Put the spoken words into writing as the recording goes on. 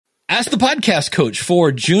Ask the Podcast Coach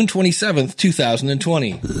for June 27th,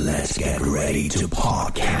 2020. Let's get ready to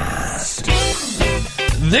podcast.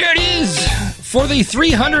 There it is! For the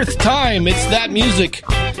 300th time, it's that music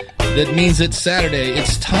that means it's Saturday.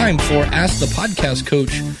 It's time for Ask the Podcast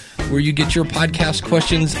Coach, where you get your podcast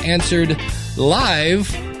questions answered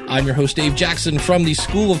live. I'm your host, Dave Jackson, from the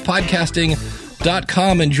School of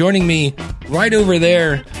Podcasting.com, and joining me right over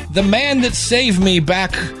there, the man that saved me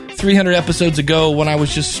back 300 episodes ago when I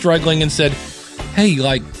was just struggling and said, hey, you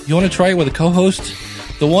want to try it with a co-host?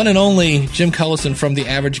 The one and only Jim Cullison from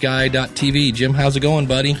theaverageguy.tv. Jim, how's it going,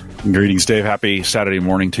 buddy? Greetings, Dave. Happy Saturday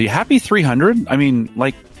morning to you. Happy 300. I mean,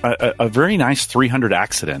 a very nice 300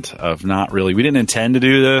 accident of not really. We didn't intend to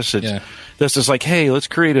do this. This is like, hey, let's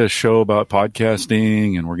create a show about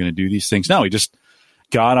podcasting and we're going to do these things. No, we just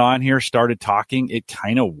got on here, started talking. It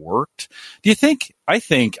kind of worked. Do you think? I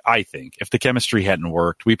think if the chemistry hadn't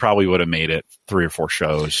worked, we probably would have made it 3 or 4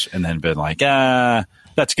 shows and then been like,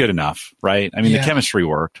 that's good enough, right? I mean, the chemistry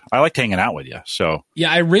worked. I liked hanging out with you. So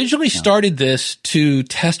I originally started this to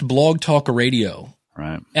test Blog Talk Radio.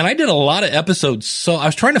 Right. And I did a lot of episodes. So I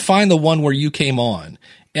was trying to find the one where you came on.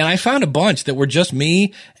 And I found a bunch that were just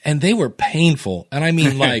me, and they were painful. And I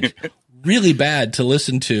mean, really bad to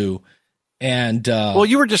listen to. And well,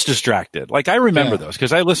 you were just distracted. I remember those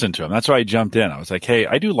because I listened to them. That's why I jumped in. I was like, hey,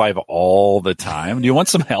 I do live all the time. Do you want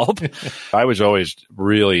some help? I always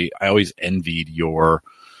envied your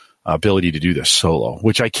ability to do this solo,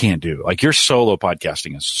 which I can't do. Your solo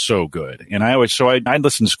podcasting is so good. And I'd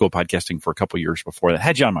listened to School Podcasting for a couple of years before that.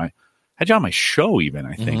 Had you on my show even,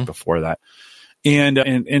 I think, before that.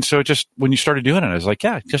 And so just when you started doing it, I was like,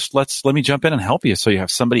 just let me jump in and help you so you have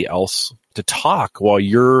somebody else to talk while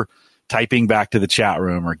you're typing back to the chat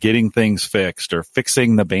room or getting things fixed or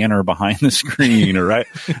fixing the banner behind the screen or right.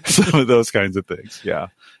 Some of those kinds of things. Yeah,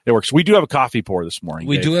 it works. We do have a coffee pour this morning.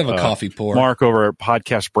 We do have a coffee pour. Mark over at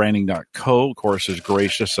podcastbranding.co, of course, is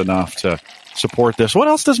gracious enough to support this. What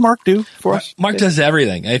else does Mark do for us? Mark does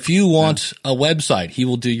everything. If you want a website, he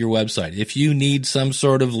will do your website. If you need some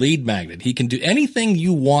sort of lead magnet, he can do anything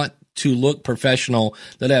you want to look professional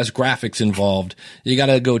that has graphics involved. You got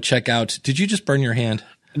to go check out. Did you just burn your hand?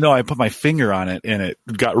 No, I put my finger on it and it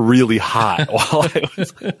got really hot while I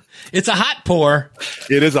was. It's a hot pour.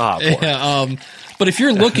 It is a hot pour. Yeah, but if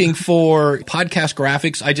you're looking for podcast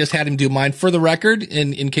graphics, I just had him do mine. For the record,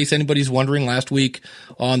 in case anybody's wondering, last week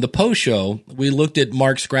on the post show, we looked at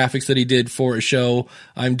Mark's graphics that he did for a show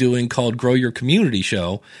I'm doing called Grow Your Community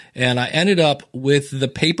Show. And I ended up with the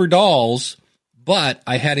paper dolls, but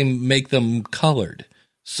I had him make them colored.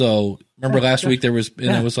 So remember last week I was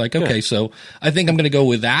like, okay, so I think I'm going to go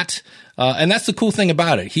with that. And that's the cool thing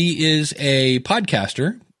about it. He is a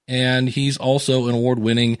podcaster and he's also an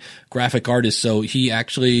award-winning graphic artist. So he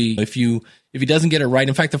actually, if he doesn't get it right,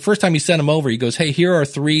 in fact, the first time he sent him over, he goes, hey, here are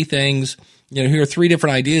 3 things, here are 3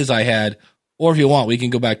 different ideas I had. Or if you want, we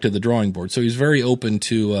can go back to the drawing board. So he's very open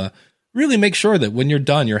to, really make sure that when you're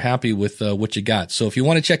done, you're happy with what you got. So if you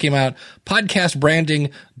want to check him out,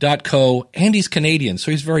 podcastbranding.co, and he's Canadian,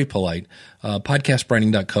 so he's very polite.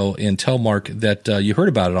 Podcastbranding.co, and tell Mark that you heard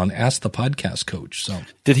about it on Ask the Podcast Coach. So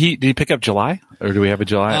did he pick up July, or do we have a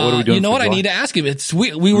July? What are we doing? You know what? July? I need to ask him.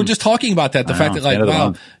 We were just talking about that. The fact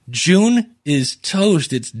that June is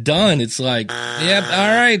toast. It's done. It's like, yep,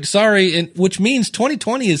 all right, sorry, and which means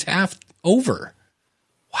 2020 is half over.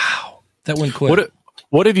 Wow, that went quick.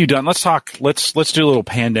 What have you done? Let's talk. Let's do a little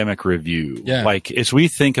pandemic review. Yeah. As we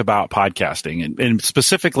think about podcasting and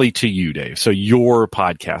specifically to you, Dave. So your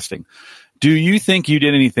podcasting, do you think you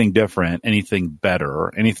did anything different, anything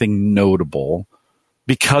better, anything notable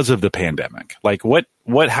because of the pandemic?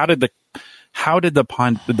 How did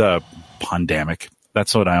the pandemic?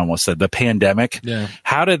 That's what I almost said. The pandemic. Yeah.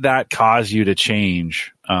 How did that cause you to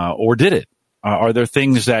change, or did it? Are there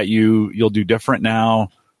things that you'll do different now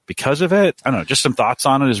because of it? I don't know. Just some thoughts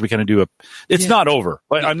on it as we kind of do it's not over.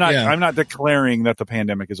 I'm not declaring that the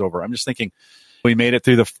pandemic is over. I'm just thinking we made it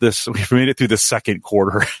through the second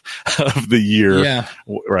quarter of the year. Yeah.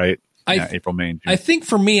 Right. April, May, June. I think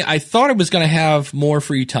for me, I thought I was going to have more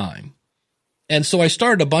free time. And so I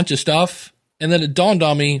started a bunch of stuff, and then it dawned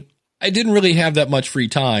on me, I didn't really have that much free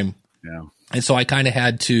time. Yeah. And so I kind of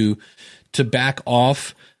had to back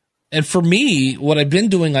off. And for me, what I've been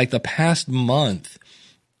doing the past month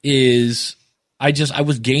is I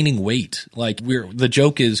was gaining weight. The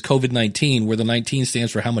joke is COVID-19, where the 19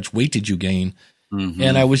 stands for how much weight did you gain? Mm-hmm.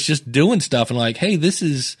 And I was just doing stuff and hey, this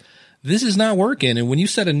is not working. And when you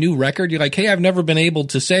set a new record, you're like, hey, I've never been able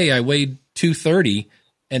to say I weighed 230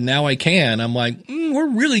 and now I can. I'm like, we're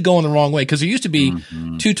really going the wrong way. Cause it used to be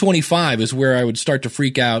 225 is where I would start to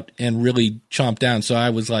freak out and really chomp down. So I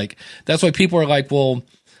was like, that's why people are like, well,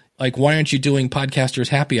 like, why aren't you doing Podcasters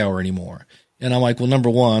Happy Hour anymore? And I'm like, well, number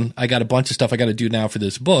one, I got a bunch of stuff I got to do now for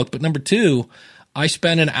this book. But number two, I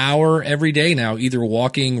spend an hour every day now, either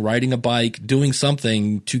walking, riding a bike, doing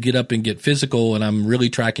something to get up and get physical. And I'm really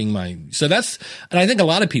tracking and I think a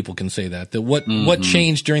lot of people can say that what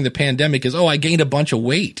changed during the pandemic is, I gained a bunch of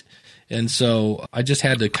weight. And so I just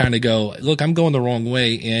had to kind of go, look, I'm going the wrong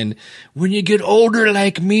way. And when you get older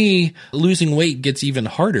like me, losing weight gets even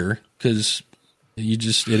harder because it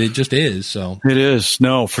just is. So it is.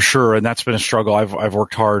 No, for sure. And that's been a struggle. I've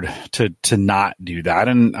worked hard to not do that.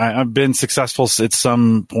 And I've been successful at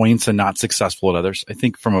some points and not successful at others. I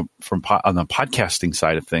think on the podcasting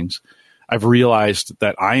side of things, I've realized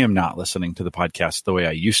that I am not listening to the podcast the way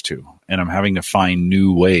I used to, and I'm having to find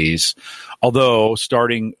new ways. Although so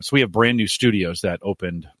we have brand new studios that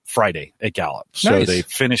opened Friday at Gallup. So Nice. They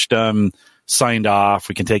finished signed off.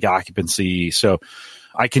 We can take occupancy. So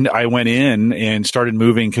I went in and started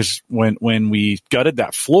moving because when we gutted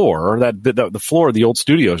that floor, the floor the old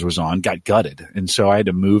studios was on got gutted. And so I had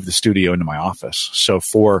to move the studio into my office. So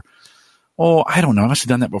I don't know, I must have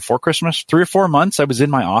done that before Christmas. 3 or 4 months I was in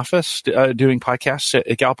my office doing podcasts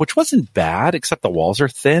at Gallup, which wasn't bad, except the walls are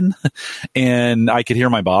thin. And I could hear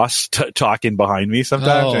my boss talking behind me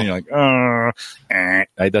sometimes. And you're like,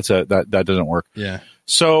 that doesn't work. yeah.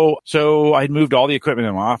 So I'd moved all the equipment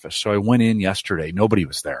in my office. So I went in yesterday. Nobody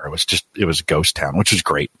was there. It was a ghost town, which was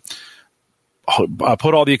great. I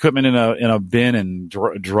put all the equipment in a bin and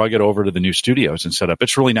drug it over to the new studios and set up.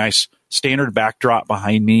 It's really nice. Standard backdrop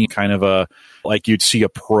behind me, kind of like you'd see a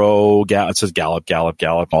pro. It says Gallup, Gallup,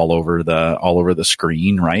 Gallup all over the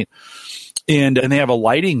screen, right? And they have a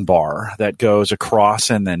lighting bar that goes across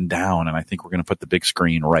and then down. And I think we're going to put the big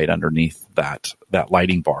screen right underneath that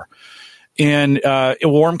lighting bar. And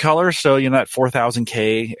warm colors, so that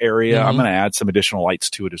 4000K area. Mm-hmm. I'm going to add some additional lights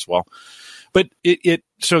to it as well. But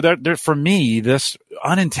so that for me, this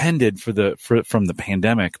unintended from the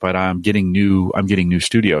pandemic, but I'm getting new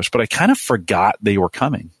studios. But I kind of forgot they were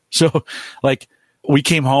coming. So like we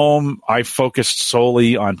came home, I focused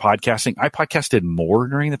solely on podcasting. I podcasted more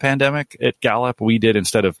during the pandemic at Gallup. We did,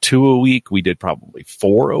 instead of 2 a week, we did probably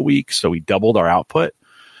 4 a week. So we doubled our output.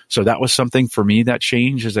 So that was something for me that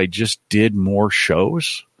changed, as I just did more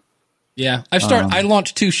shows. Yeah. I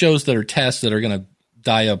launched 2 shows that are tests that are going to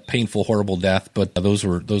die a painful, horrible death, but those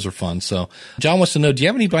are fun. So John wants to know, do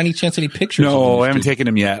you have by any chance any pictures? No, I haven't taken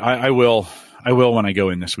them yet. I will when I go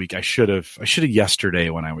in this week. I should have yesterday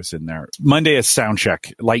when I was in there. Monday is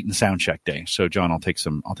light and sound check day. So John, I'll take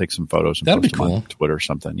some photos and That'll post be them cool. on Twitter or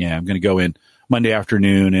something. Yeah, I'm going to go in Monday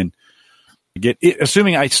afternoon and get it,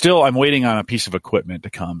 assuming I'm waiting on a piece of equipment to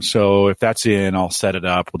come. So if that's in, I'll set it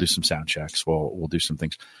up. We'll do some sound checks. We'll do some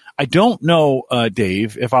things. I don't know,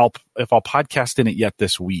 Dave, if I'll podcast in it yet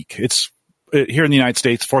this week. It's here in the United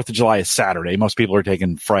States. 4th of July is Saturday. Most people are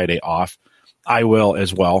taking Friday off. I will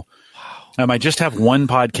as well. I just have one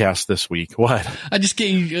podcast this week. What? I just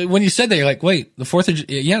when you said that, you're like, wait, the 4th of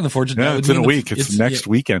July. Yeah, the 4th of July. Yeah, it's in a week. It's next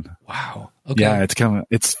weekend. Wow. Okay. Yeah,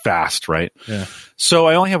 it's fast, right? Yeah. So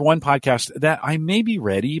I only have one podcast that I may be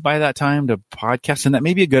ready by that time to podcast, and that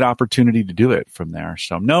may be a good opportunity to do it from there.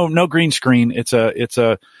 So no green screen.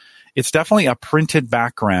 It's definitely a printed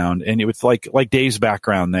background, and it was like Dave's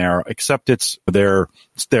background there, except it's their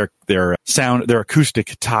sound, their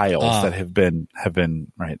acoustic tiles that have been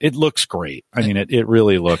right. It looks great. I mean, it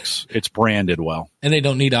really looks. It's branded well, and they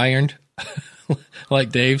don't need ironed like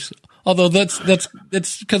Dave's. Although that's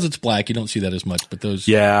because it's black, you don't see that as much. But those,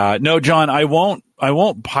 yeah, no, John, I won't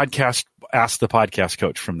podcast. Ask the podcast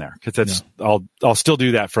coach from there, because I'll still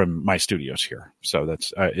do that from my studios here. So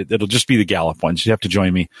that's it'll just be the Gallup ones. You have to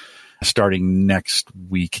join me starting next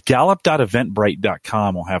week.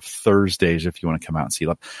 Gallup.eventbrite.com will have Thursdays if you want to come out and see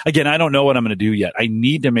them. Again, I don't know what I'm going to do yet. I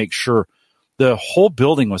need to make sure the whole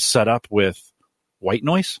building was set up with white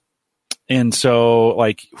noise, and so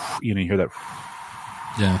you hear that,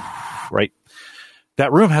 yeah, right.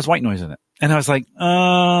 That room has white noise in it. And I was like,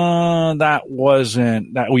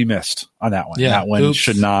 we missed on that one. Yeah. That one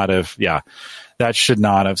should not have. Yeah, that should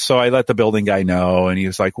not have. So I let the building guy know, and he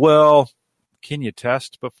was like, well, can you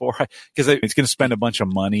test before? Because it's going to spend a bunch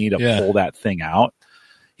of money to pull that thing out.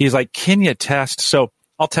 He's like, can you test? So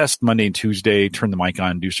I'll test Monday and Tuesday, turn the mic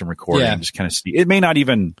on, do some recording, and just kind of see. It may not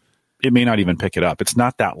even pick it up. It's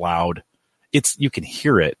not that loud. You can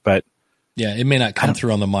hear it, but yeah, it may not come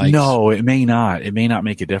through on the mic. No, it may not. It may not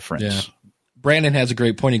make a difference. Yeah. Brandon has a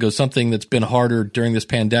great point. He goes, something that's been harder during this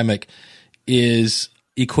pandemic is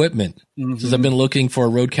equipment. Says I've been looking for a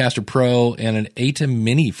Rodecaster Pro and an ATEM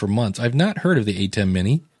Mini for months. I've not heard of the ATEM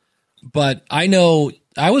Mini, but I know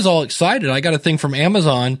I was all excited. I got a thing from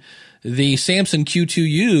Amazon. The Samson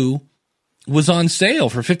Q2U was on sale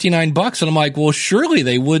for $59. And I'm like, well, surely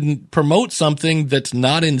they wouldn't promote something that's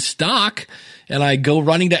not in stock. And I go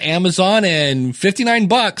running to Amazon and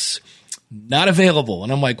 $59, not available.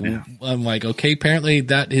 And I'm like, okay, apparently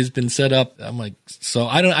that has been set up. I'm like, so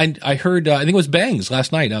I heard, I think it was Bangs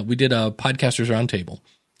last night. We did a Podcasters Roundtable.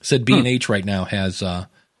 Said B&H right now has,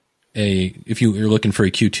 if you're looking for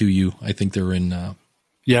a Q2U, I think they're in,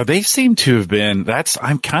 yeah, they seem to have been,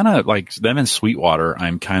 I'm kind of like them in Sweetwater.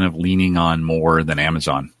 I'm kind of leaning on more than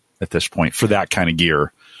Amazon at this point for that kind of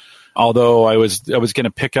gear. Although I was going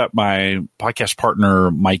to pick up my podcast partner,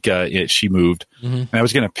 Micah, she moved, and I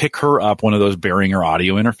was going to pick her up one of those Behringer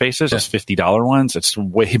audio interfaces, those $50 ones. It's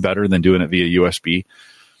way better than doing it via USB.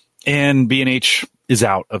 And B&H is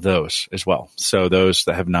out of those as well. So those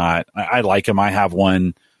that have not, I like them. I have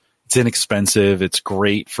one. It's inexpensive. It's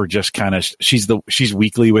great for just kind of, she's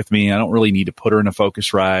weekly with me. I don't really need to put her in a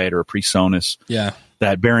Focusrite or a PreSonus. Yeah.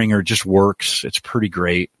 That Behringer just works. It's pretty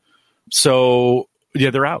great. So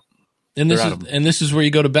yeah, they're out. And this is where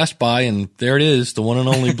you go to Best Buy, and there it is, the one and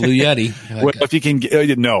only Blue Yeti. Well, if you can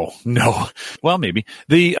get, no. Well, maybe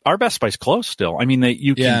our Best Buy's closed still. I mean,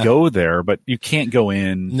 you can go there, but you can't go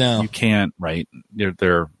in. No, you can't. Right?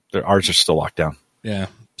 Ours are still locked down. Yeah.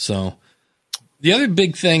 So the other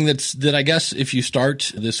big thing that I guess if you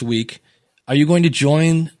start this week, are you going to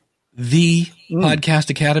join the Podcast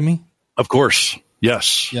Academy? Of course.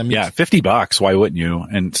 Yes. Yeah. $50. Why wouldn't you?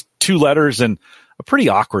 And 2 letters and a pretty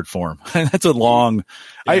awkward form. That's a long,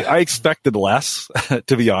 I expected less,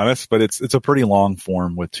 to be honest, but it's a pretty long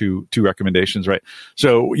form with two recommendations, right?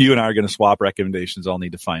 So you and I are going to swap recommendations. I'll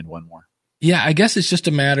need to find one more. Yeah. I guess it's just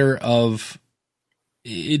a matter of,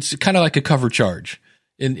 it's kind of like a cover charge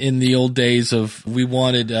in the old days of, we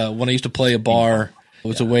wanted, when I used to play a bar, it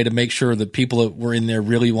was a way to make sure that people that were in there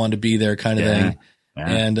really wanted to be there kind of thing. Yeah.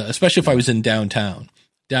 And especially if I was in downtown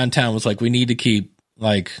was like, we need to keep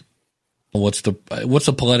like, what's the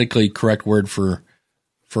politically correct word for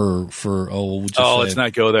let's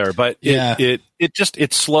not go there, but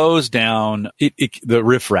it slows down. The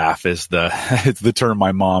riffraff is it's the term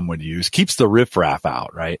my mom would use, keeps the riffraff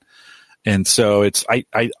out. Right. And so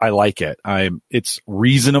I like it. It's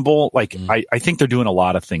reasonable. Like I think they're doing a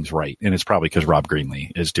lot of things right, and it's probably because Rob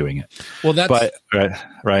Greenlee is doing it. Well,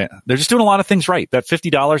 right. They're just doing a lot of things right. That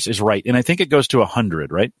 $50 is right, and I think it goes to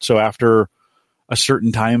 $100. Right. So after a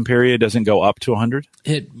certain time period, doesn't go up to 100?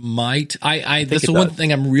 It might. That's the one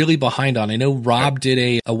thing I'm really behind on. I know Rob did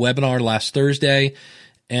a webinar last Thursday,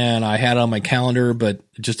 and I had it on my calendar, but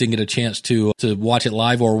just didn't get a chance to watch it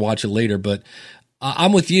live or watch it later. But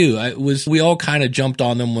I'm with you. We all kind of jumped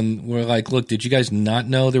on them when we're like, look, did you guys not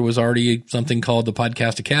know there was already something called the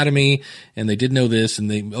Podcast Academy? And they did know this,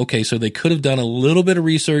 and so they could have done a little bit of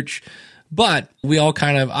research. But we all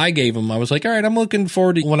I gave him, I was like, all right, I'm looking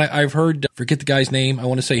forward to when I've heard, forget the guy's name. I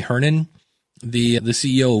want to say Hernan, the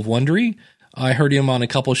CEO of Wondery. I heard him on a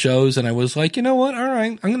couple shows, and I was like, you know what? All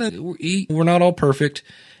right, I'm going to eat. We're not all perfect.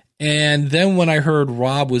 And then when I heard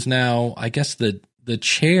Rob was now, I guess the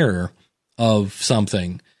chair of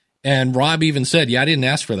something, and Rob even said, yeah, I didn't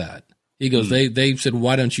ask for that. He goes, they said,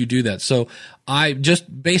 why don't you do that? So I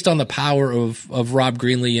just, based on the power of Rob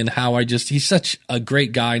Greenlee and how he's such a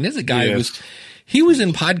great guy. And as a guy he was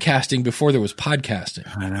in podcasting before there was podcasting.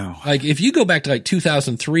 I know. Like if you go back to like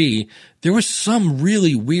 2003, there was some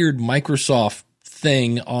really weird Microsoft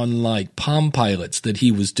thing on like Palm Pilots that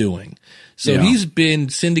he was doing. So he's been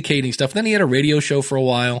syndicating stuff. Then he had a radio show for a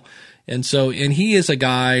while. And he is a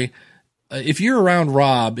guy, if you're around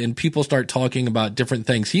Rob and people start talking about different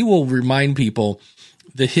things, he will remind people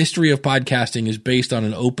the history of podcasting is based on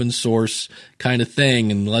an open source kind of thing.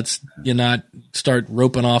 And let's not start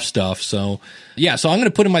roping off stuff. So I'm going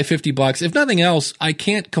to put in my $50. If nothing else, I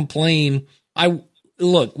can't complain.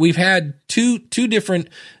 We've had two different,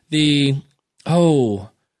 something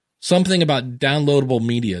about downloadable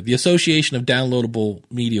media. The Association of Downloadable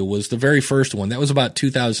Media was the very first one. That was about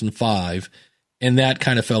 2005. And that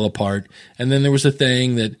kind of fell apart. And then there was a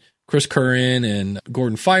thing that Chris Curran and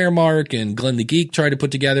Gordon Firemark and Glenn the Geek tried to put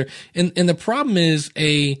together. And the problem is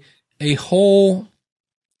a whole,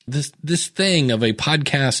 this thing of a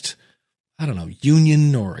podcast, I don't know,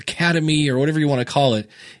 union or academy or whatever you want to call it.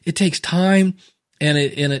 It takes time and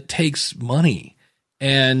it takes money.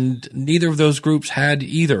 And neither of those groups had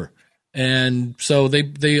either. And so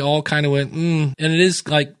they all kind of went, and it is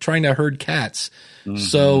like trying to herd cats. Mm-hmm.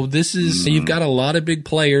 So this is, you've got a lot of big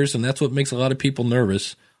players, and that's what makes a lot of people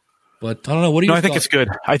nervous. But I don't know. What do you? No, I think it's good.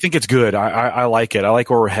 I think it's good. I like it. I like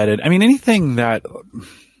where we're headed. I mean, anything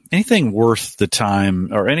worth the time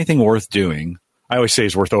or anything worth doing, I always say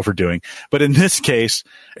is worth overdoing. But in this case,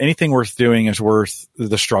 anything worth doing is worth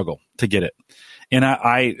the struggle to get it. And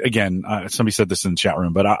again, somebody said this in the chat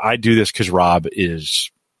room, but I do this because Rob is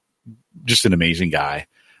just an amazing guy.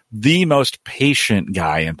 The most patient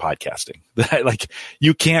guy in podcasting. Like,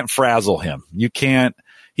 you can't frazzle him. You can't.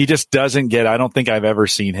 He just doesn't get. I don't think I've ever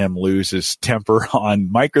seen him lose his temper on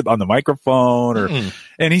the microphone,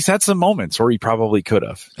 and he's had some moments where he probably could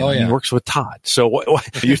have. He works with Todd, so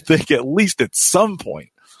you think at least at some point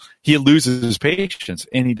he loses his patience,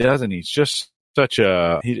 and he doesn't. He's just such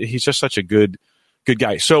a good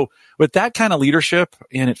guy. So with that kind of leadership,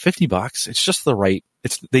 and at $50, it's just the right.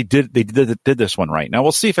 They did this one right. Now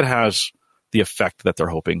we'll see if it has the effect that they're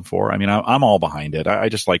hoping for. I mean, I'm all behind it. I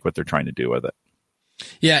just like what they're trying to do with it.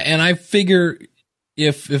 Yeah, and I figure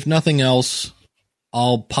if nothing else,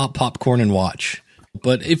 I'll pop popcorn and watch.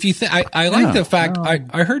 But if you think, I like the fact,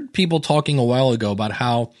 I heard people talking a while ago about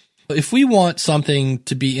how if we want something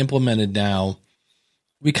to be implemented now,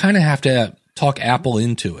 we kind of have to talk Apple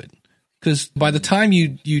into it. Because by the time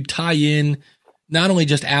you tie in not only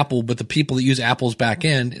just Apple, but the people that use Apple's back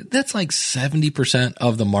end, that's like 70%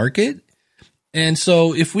 of the market. And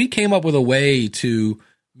so if we came up with a way to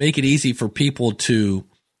make it easy for people to,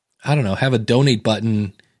 I don't know, have a donate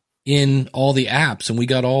button in all the apps, and we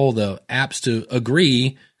got all the apps to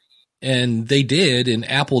agree, and they did, and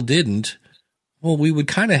Apple didn't, well, we would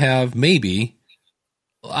kind of have maybe,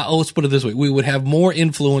 let's put it this way, we would have more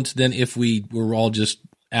influence than if we were all just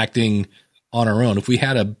acting on our own. If we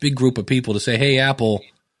had a big group of people to say, hey, Apple,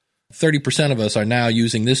 30% of us are now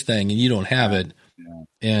using this thing, and you don't have it.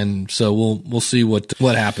 And so we'll see what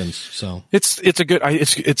happens. So it's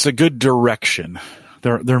a good direction.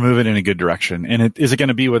 They're moving in a good direction. And is it going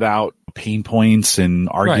to be without pain points and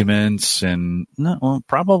arguments? Right. And no, well,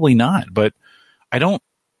 probably not. But I don't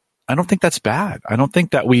think that's bad. I don't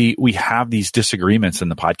think that we have these disagreements in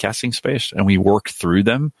the podcasting space and we work through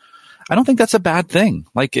them. I don't think that's a bad thing.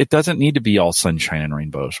 Like, it doesn't need to be all sunshine and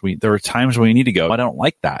rainbows. There are times when we need to go, I don't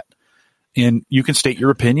like that. And you can state your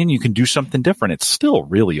opinion. You can do something different. It's still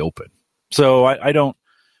really open. So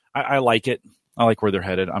I like it. I like where they're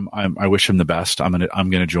headed. I wish them the best. I'm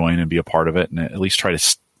going to join and be a part of it and at least try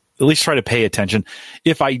to pay attention.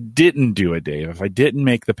 If I didn't do it, Dave, if I didn't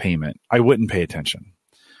make the payment, I wouldn't pay attention.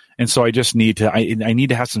 And so I just need to, I need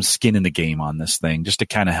to have some skin in the game on this thing just to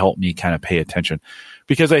kind of help me kind of pay attention,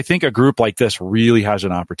 because I think a group like this really has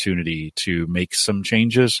an opportunity to make some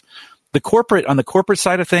changes. On the corporate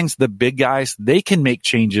side of things, the big guys, they can make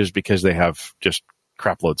changes because they have just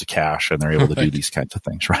crap loads of cash and they're able to do these kinds of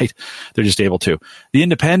things, right? They're just able to.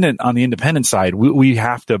 On the independent side, we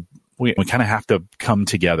kind of have to come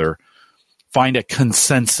together, find a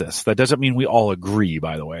consensus. That doesn't mean we all agree,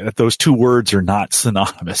 by the way, that those two words are not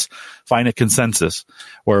synonymous. Find a consensus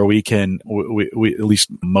where we at least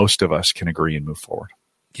most of us can agree and move forward.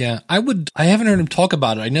 Yeah, I haven't heard him talk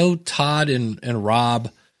about it. I know Todd and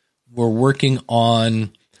Rob were working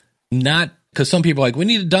on, not because some people are like, we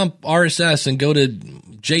need to dump RSS and go to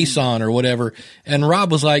JSON or whatever. And Rob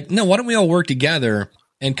was like, no, why don't we all work together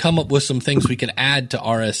and come up with some things we can add to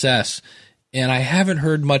RSS? And I haven't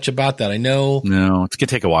heard much about that. I know. No, it's going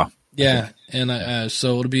to take a while. Yeah. And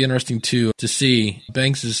so it'll be interesting to see.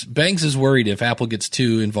 Banks is worried if Apple gets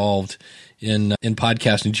too involved in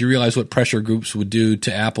podcasting. Do you realize what pressure groups would do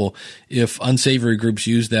to Apple if unsavory groups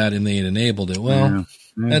used that and they had enabled it? Well,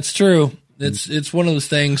 that's true. It's one of those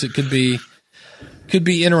things that could be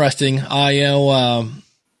interesting.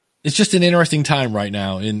 It's just an interesting time right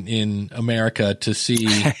now in America to see.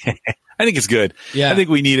 I think it's good. Yeah. I think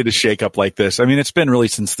we needed a shakeup like this. I mean, it's been really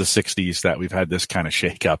since the 60s that we've had this kind of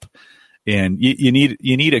shakeup. And you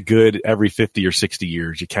need a good, every 50 or 60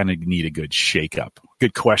 years, you kind of need a good shakeup,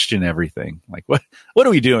 good question everything. Like, what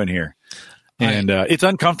are we doing here? And it's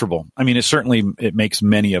uncomfortable. I mean, it makes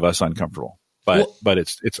many of us uncomfortable. But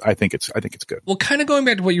I think it's good. Well, kind of going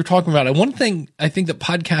back to what you're talking about, one thing I think that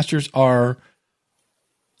podcasters are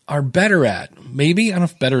better at, maybe, I don't know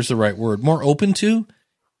if better is the right word, more open to,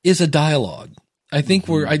 is a dialogue. I think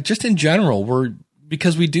just in general,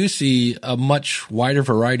 because we do see a much wider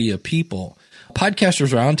variety of people.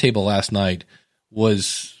 Podcasters Roundtable last night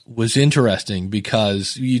was interesting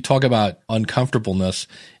because you talk about uncomfortableness.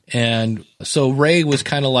 And so Ray was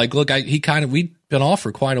kind of like, look, we'd been off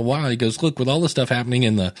for quite a while. He goes, look, with all this stuff happening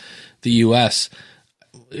in the US,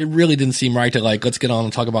 it really didn't seem right to let's get on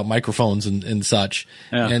and talk about microphones and such.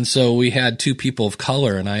 Yeah. And so we had two people of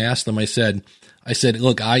color, and I asked them, I said, I said,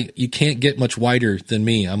 look, you can't get much whiter than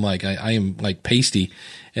me. I'm like, I am like pasty.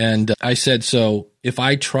 And I said, so if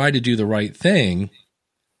I try to do the right thing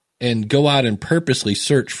and go out and purposely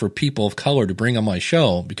search for people of color to bring on my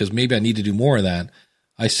show, because maybe I need to do more of that.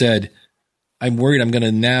 I said, I'm worried I'm going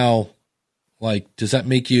to now, like, does that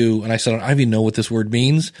make you, and I said, I don't even know what this word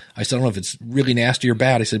means. I said, I don't know if it's really nasty or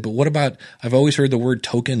bad. I said, but what about, I've always heard the word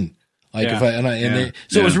token. Like yeah.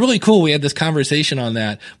 It was really cool. We had this conversation on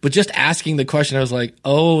that, but just asking the question, I was like,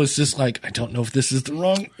 oh, it's just like, I don't know if this is the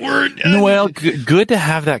wrong word. Well, good to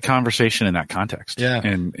have that conversation in that context. Yeah.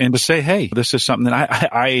 And to say, hey, this is something that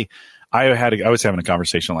I was having a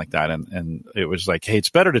conversation like that, and it was like, hey, it's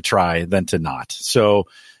better to try than to not. So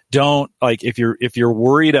don't, like, if you're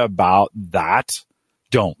worried about that,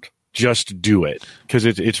 don't. Just do it, because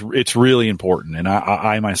it's really important. And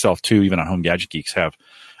I myself too, even on Home Gadget Geeks, have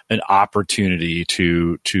an opportunity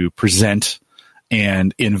to present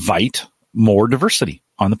and invite more diversity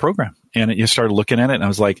on the program. And you started looking at it, and I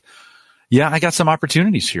was like, yeah, I got some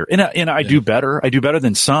opportunities here. And I do better. I do better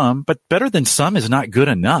than some, but better than some is not good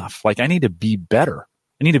enough. Like, I need to be better.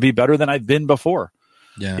 I need to be better than I've been before.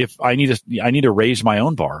 Yeah. If I need to raise my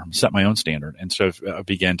own bar, set my own standard. And so I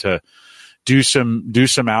began to do some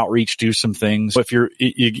outreach, do some things. If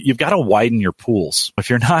you've got to widen your pools. If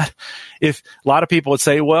a lot of people would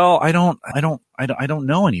say, well, I don't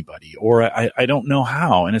know anybody, or I don't know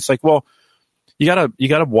how. And it's like, well, you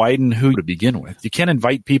gotta widen who to begin with. You can't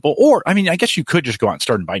invite people, or, I mean, I guess you could just go out and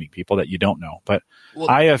start inviting people that you don't know. But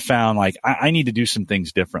I have found, like, I need to do some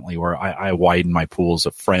things differently, where I widen my pools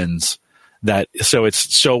of friends. When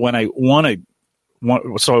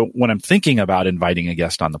I'm thinking about inviting a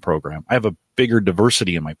guest on the program, I have a bigger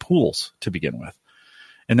diversity in my pools to begin with.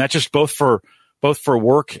 And that's just both for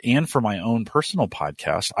work and for my own personal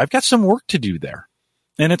podcast. I've got some work to do there.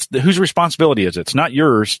 And it's whose responsibility is it? It's not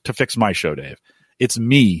yours to fix my show, Dave. It's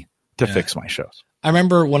me to fix my shows. I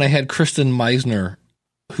remember when I had Kristen Meisner,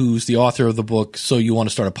 who's the author of the book, So You Want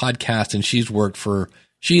to Start a Podcast, and she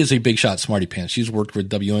is a big shot smarty pants. She's worked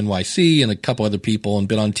with WNYC and a couple other people and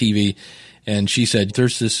been on TV. And she said,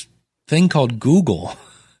 there's this thing called Google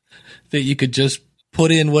that you could just put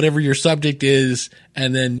in whatever your subject is,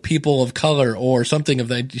 and then people of color or something of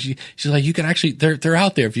that. She's like, you can actually, they're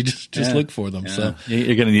out there if you just look for them. Yeah. So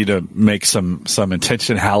you're going to need to make some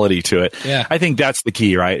intentionality to it. Yeah. I think that's the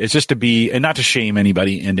key, right? It's just to be, and not to shame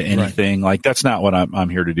anybody into anything. Right. Like, that's not what I'm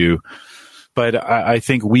here to do. But I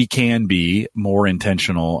think we can be more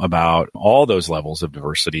intentional about all those levels of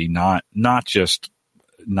diversity, not just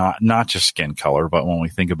skin color, but when we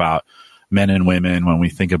think about men and women, when we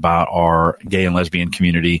think about our gay and lesbian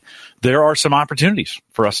community, there are some opportunities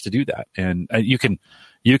for us to do that. And you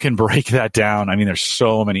can break that down. I mean, there's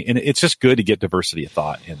so many, and it's just good to get diversity of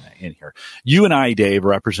thought in here. You and I, Dave,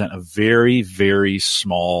 represent a very, very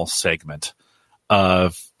small segment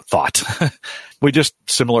of thought. We just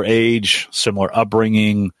similar age, similar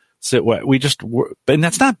upbringing. And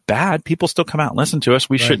that's not bad. People still come out and listen to us.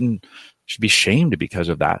 We should be shamed because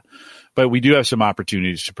of that. But we do have some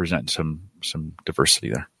opportunities to present some diversity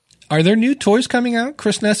there. Are there new toys coming out?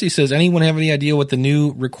 Chris Nessie says, anyone have any idea what the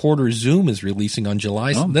new recorder Zoom is releasing on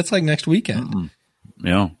July? Oh. That's like next weekend. Mm-mm.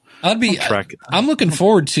 Yeah. I'm looking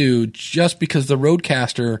forward to, just because the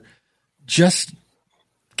Rodecaster just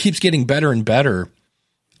keeps getting better and better.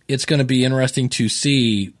 It's going to be interesting to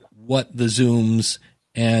see what the Zooms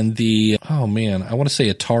and I want to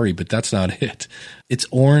say Atari, but that's not it. It's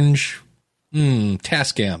orange.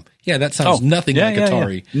 Tascam. Yeah, that sounds nothing like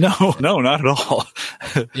Atari. Yeah. No, not at all.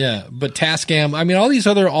 Yeah, but Tascam, I mean, all these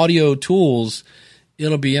other audio tools,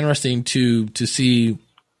 it'll be interesting to see,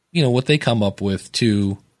 what they come up with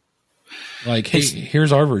to, like, hey,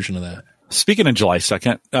 here's our version of that. Speaking of July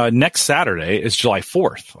 2nd, next Saturday is July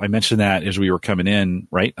 4th. I mentioned that as we were coming in,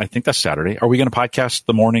 right? I think that's Saturday. Are we going to podcast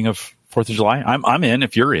the morning of 4th of July? I'm in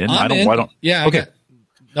if you're in. Yeah. Okay.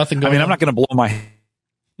 Nothing going on. I'm not going to blow my...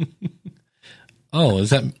 Oh,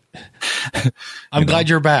 is that... I'm glad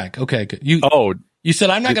you're back. Okay. Good. You said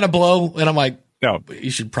I'm not going to blow, and I'm like, no, you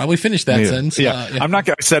should probably finish that sentence. Yeah.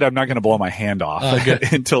 I said I'm not going to blow my hand off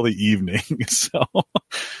until the evening.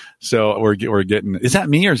 So we're getting... Is that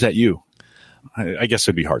me or is that you? I guess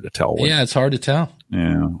it'd be hard to tell. Yeah, it's hard to tell.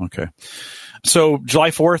 Yeah. Okay. So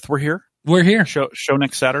July 4th, we're here. We're here. Show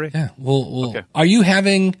next Saturday. Yeah. Well. Okay. Are you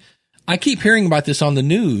having? I keep hearing about this on the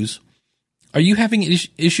news. Are you having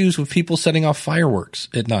issues with people setting off fireworks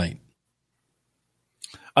at night?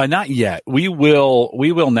 Not yet. We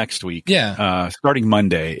will next week. Yeah. Starting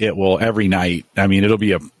Monday, it will every night. I mean, it'll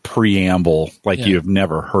be a preamble like you've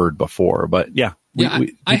never heard before. But yeah,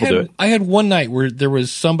 I had one night where there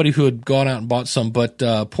was somebody who had gone out and bought some, but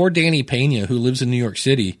poor Danny Pena, who lives in New York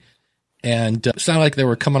City, and it sounded like they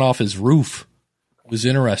were coming off his roof. It was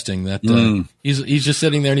interesting that he's just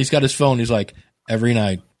sitting there and he's got his phone. He's like, every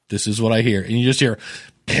night, this is what I hear. And you just hear,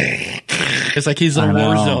 it's like he's in a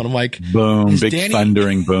war zone. I'm like, boom, big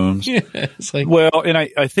thundering booms. Yeah, it's like, well, and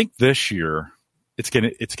I think this year it's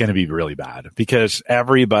gonna be really bad because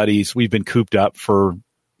we've been cooped up for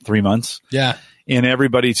 3 months. Yeah. And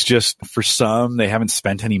everybody's just, for some, they haven't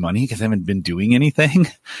spent any money because they haven't been doing anything.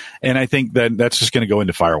 And I think that's just going to go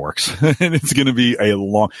into fireworks. And it's going to be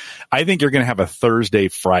I think you're going to have a Thursday,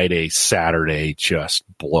 Friday, Saturday just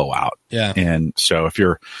blowout. Yeah. And so if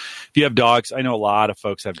you have dogs, I know a lot of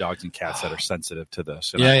folks have dogs and cats that are sensitive to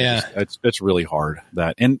this. And it's really hard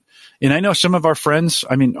and I know some of our friends,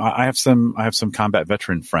 I mean, I have some combat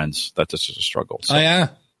veteran friends that this is a struggle. So. Oh, yeah.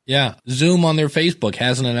 Yeah. Zoom on their Facebook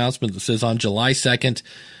has an announcement that says on July 2nd,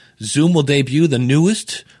 Zoom will debut the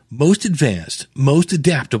newest, most advanced, most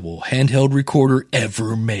adaptable handheld recorder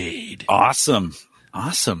ever made. Awesome.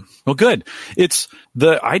 Well, good.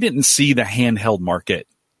 I didn't see the handheld market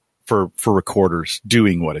for recorders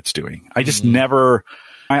doing what it's doing. I just never,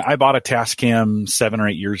 I bought a Tascam 7 or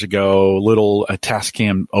 8 years ago, a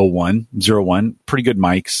Tascam 01, pretty good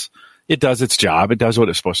mics. It does its job. It does what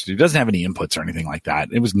it's supposed to do. It doesn't have any inputs or anything like that.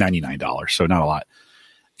 It was $99, so not a lot.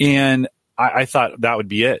 And I thought that would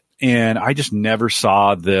be it. And I just never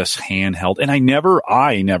saw this handheld. And I never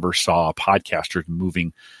saw podcasters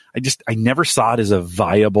moving. I never saw it as a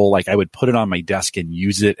viable, like I would put it on my desk and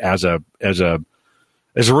use it as a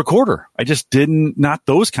recorder. I just didn't, not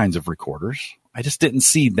those kinds of recorders. I just didn't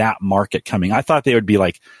see that market coming. I thought they would be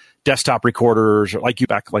like desktop recorders, or like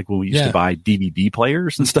when we used to buy DVD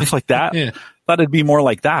players and stuff like that. Yeah. Thought it'd be more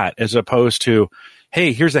like that as opposed to,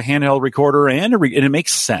 hey, here's a handheld recorder and it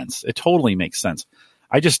makes sense. It totally makes sense.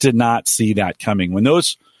 I just did not see that coming when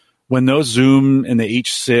those Zoom and the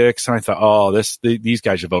H6, and I thought, these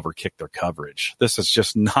guys have overkicked their coverage. This is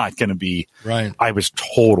just not going to be right. I was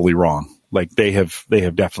totally wrong. Like they have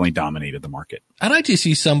definitely dominated the market. I'd like to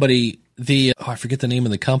see somebody, I forget the name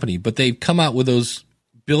of the company, but they've come out with those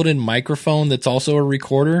built-in microphone that's also a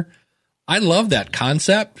recorder. I love that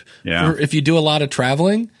concept. Yeah. If you do a lot of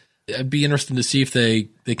traveling, I'd be interested to see if they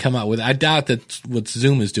come out with, I doubt that's what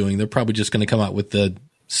Zoom is doing. They're probably just going to come out with the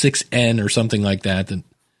 6N or something like that. Then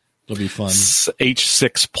it'll be fun.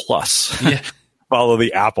 H6 Plus. Yeah. Follow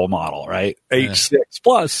the Apple model, right? Yeah. H6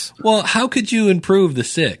 Plus. Well, how could you improve the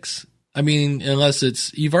 6? I mean,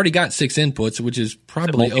 unless you've already got 6 inputs, which is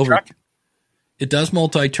probably over. It does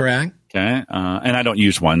multi-track. Okay, and I don't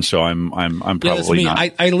use one, so I'm probably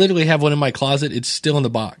not. I literally have one in my closet. It's still in the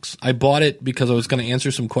box. I bought it because I was going to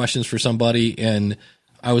answer some questions for somebody, and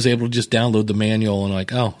I was able to just download the manual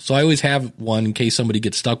and so I always have one in case somebody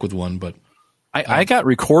gets stuck with one. But I got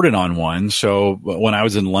recorded on one. So when I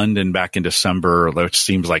was in London back in December, which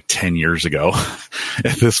seems like 10 years ago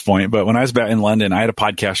at this point, but when I was back in London, I had a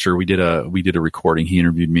podcaster. We did a recording. He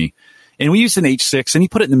interviewed me. And we used an H6 and he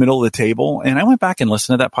put it in the middle of the table. And I went back and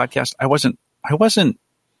listened to that podcast. I wasn't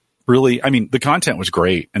really, I mean, the content was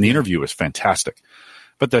great and the interview was fantastic,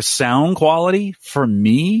 but the sound quality for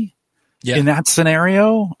me in that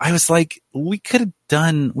scenario, I was like, we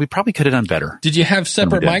probably could have done better. Did you have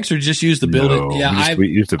separate mics or just use the built-in? No, yeah, we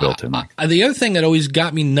used the built-in mic. The other thing that always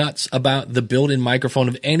got me nuts about the built-in microphone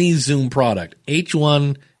of any Zoom product,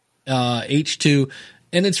 H1, H2,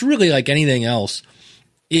 and it's really like anything else,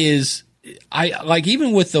 is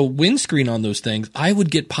even with the windscreen on those things, I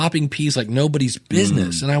would get popping peas like nobody's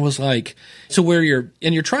business. And I was like, so where you're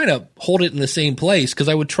trying to hold it in the same place. Cause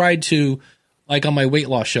I would try to, like on my weight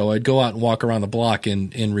loss show, I'd go out and walk around the block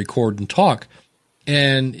and record and talk.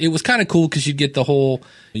 And it was kind of cool because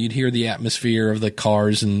you'd hear the atmosphere of the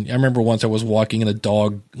cars. And I remember once I was walking and a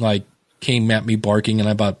dog came at me barking and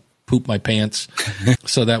I about pooped my pants.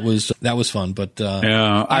 So that was fun. But,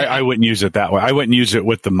 I wouldn't use it that way. I wouldn't use it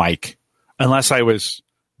with the mic. Unless I was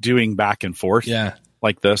doing back and forth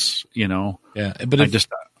like this, Yeah. But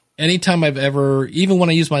anytime I've ever, even when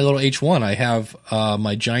I use my little H1, I have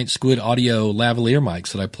my Giant Squid Audio lavalier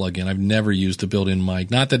mics that I plug in. I've never used a built-in mic.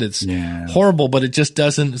 Not that it's horrible, but it just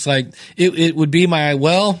doesn't, it's like, it would be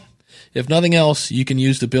if nothing else, you can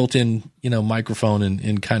use the built-in, microphone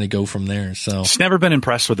and kind of go from there. So just never been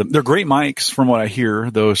impressed with them. They're great mics from what I hear,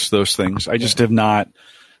 those things. I just have not.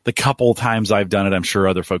 The couple times I've done it, I'm sure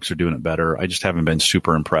other folks are doing it better. I just haven't been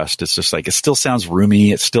super impressed. It's just like, it still sounds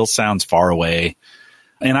roomy. It still sounds far away.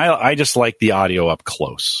 And I just like the audio up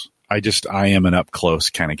close. I am an up close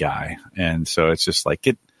kind of guy. And so it's just like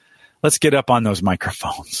let's get up on those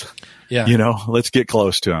microphones. Yeah. Let's get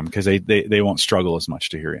close to them because they won't struggle as much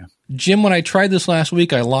to hear you. Jim, when I tried this last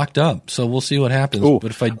week, I locked up. So we'll see what happens. Ooh,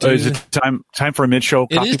 but if I do, is it time for a mid-show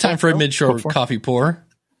coffee pour? It is time for a mid-show coffee pour.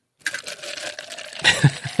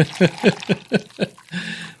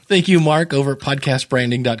 Thank you, Mark, over at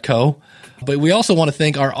podcastbranding.co. But we also want to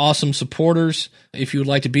thank our awesome supporters. If you would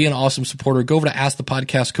like to be an awesome supporter, go over to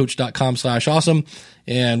askthepodcastcoach.com/awesome.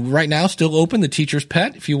 And right now, still open, the Teacher's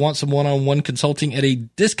Pet. If you want some one-on-one consulting at a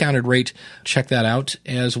discounted rate, check that out.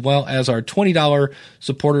 As well as our $20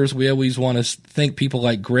 supporters, we always want to thank people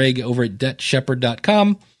like Greg over at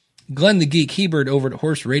debtshepherd.com, Glenn the Geek Hebert over at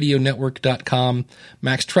horseradionetwork.com,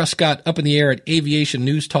 Max Truscott up in the air at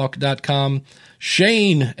aviationnewstalk.com,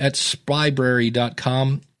 Shane at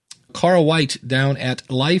spybrary.com, Carl White down at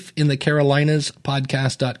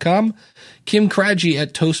lifeinthecarolinaspodcast.com, Kim Craggy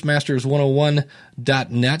at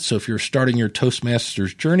Toastmasters101.net. So if you're starting your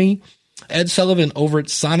Toastmasters journey, Ed Sullivan over at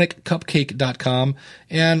soniccupcake.com.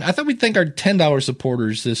 And I thought we'd thank our $10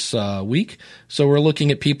 supporters this week. So we're looking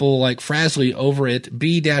at people like Frasley over at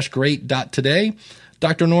b-great.today,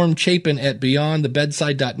 Dr. Norm Chapin at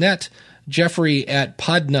beyondthebedside.net, Jeffrey at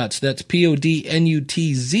Podnuts, that's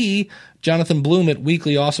Podnutz, Jonathan Bloom at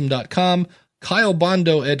weeklyawesome.com, Kyle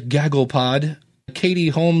Bondo at GagglePod, Katie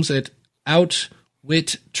Holmes at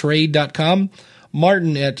outwittrade.com,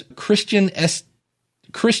 Martin at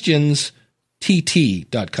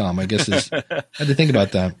christianstt.com, I guess is, I had to think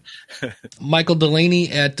about that. Michael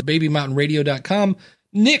Delaney at babymountainradio.com,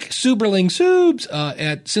 Nick Suberling Subs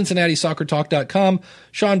at CincinnatiSoccerTalk.com,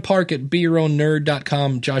 Sean Park at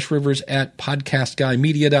BeYourOwnNerd.com, Josh Rivers at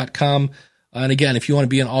PodcastGuyMedia.com. And again, if you want to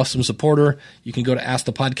be an awesome supporter, you can go to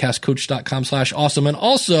askthepodcastcoach.com/awesome. And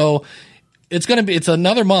also, it's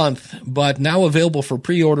another month, but now available for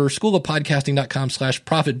pre-order,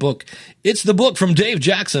 schoolofpodcasting.com/profit book. It's the book from Dave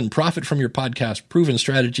Jackson, Profit from Your Podcast, Proven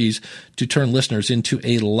Strategies to Turn Listeners into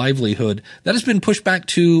a Livelihood. That has been pushed back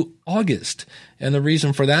to August. And the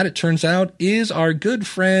reason for that, it turns out, is our good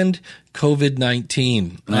friend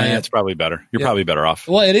COVID-19. It's probably better. You're probably better off.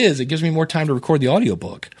 Well, it is. It gives me more time to record the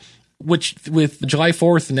audiobook. Which with July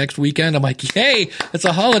 4th next weekend, I'm like, hey, it's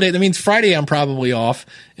a holiday. That means Friday I'm probably off.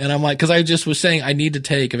 And I'm like, because I just was saying I need to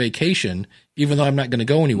take a vacation, even though I'm not going to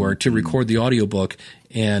go anywhere, to record the audiobook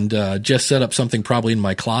and just set up something probably in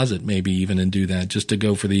my closet, maybe even, and do that, just to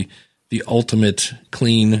go for the ultimate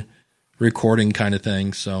clean recording kind of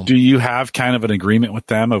thing. So, do you have kind of an agreement with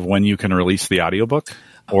them of when you can release the audiobook?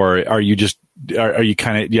 Or are you just, you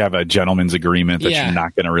have a gentleman's agreement that you're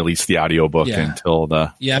not going to release the audiobook until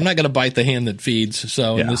the... Yeah, I'm not going to bite the hand that feeds,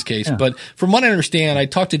 so in this case. But from what I understand, I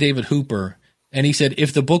talked to David Hooper, and he said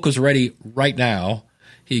if the book was ready right now,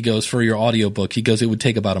 he goes, for your audiobook, he goes, it would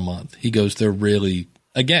take about a month. He goes, they're really,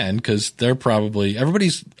 again, because they're probably,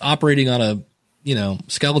 everybody's operating on a,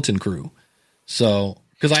 skeleton crew. So,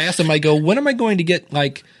 because I asked him, I go, when am I going to get,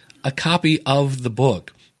 like, a copy of the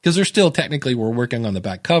book? Because we're working on the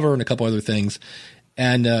back cover and a couple other things.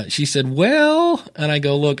 And she said, well, and I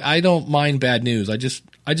go, look, I don't mind bad news. I just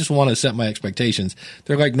want to set my expectations.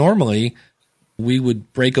 They're like, normally we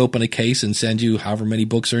would break open a case and send you however many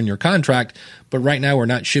books are in your contract. But right now we're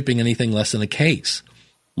not shipping anything less than a case.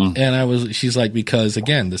 And she's like, because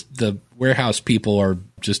again, the warehouse people are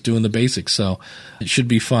just doing the basics. So it should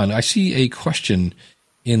be fun. I see a question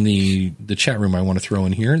in the chat room I want to throw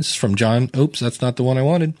in here. It's from John. Oops, that's not the one I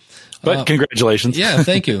wanted. But congratulations. Yeah,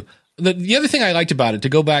 thank you. The other thing I liked about it, to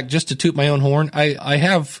go back just to toot my own horn, I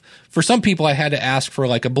have, for some people, I had to ask for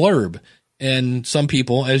like a blurb. And some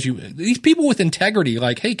people, these people with integrity,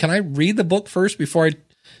 like, hey, can I read the book first before I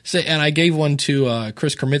say, and I gave one to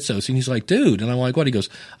Chris Kermitzos, and he's like, dude, and I'm like, what? He goes,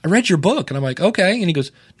 I read your book. And I'm like, okay. And he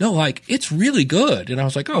goes, no, like, it's really good. And I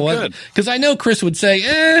was like, oh, what? Because I know Chris would say,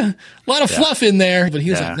 a lot of fluff in there, but he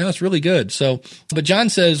was like, no, it's really good. So, but John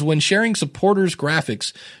says, when sharing supporters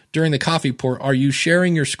graphics during the coffee pour, are you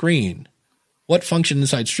sharing your screen? What function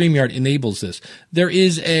inside StreamYard enables this? There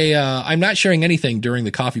is I'm not sharing anything during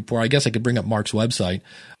the coffee pour. I guess I could bring up Mark's website.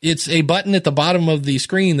 It's a button at the bottom of the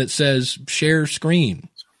screen that says share screen.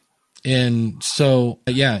 And so,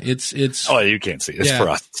 it's. Oh, you can't see. It's for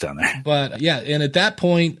us. It's down there. But and at that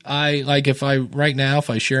point, if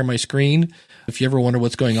I share my screen, if you ever wonder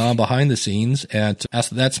what's going on behind the scenes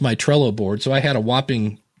that's my Trello board. So I had a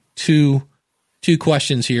whopping two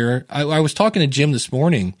questions here. I was talking to Jim this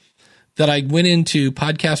morning that I went into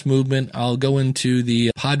Podcast Movement. I'll go into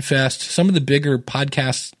the Podfest, some of the bigger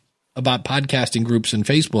podcasts about podcasting groups in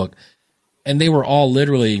Facebook, and they were all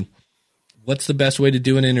literally, what's the best way to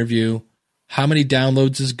do an interview? How many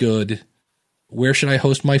downloads is good? Where should I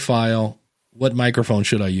host my file? What microphone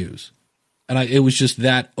should I use? And it was just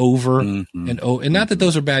that over and not that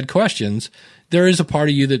those are bad questions. There is a part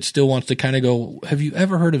of you that still wants to kind of go, have you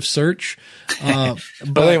ever heard of search? But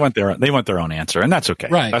they want their own answer, and that's okay.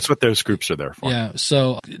 Right. That's what those groups are there for. Yeah.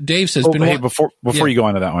 So Dave says, before you go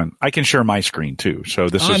on to that one, I can share my screen too. So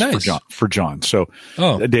this is nice. for John. So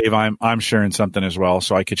Dave, I'm sharing something as well,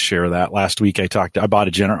 so I could share that. Last week I bought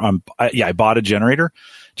a generator.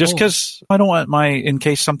 Just because I don't want in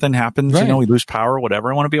case something happens, right. We lose power or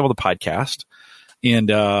whatever. I want to be able to podcast.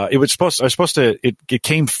 And it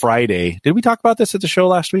came Friday. Did we talk about this at the show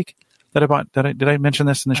last week? That I bought? Did I mention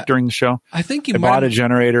this during the show? I think I bought a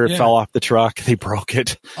generator. It fell off the truck. They broke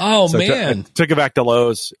it. Oh, so man. Took it back to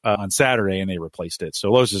Lowe's on Saturday and they replaced it.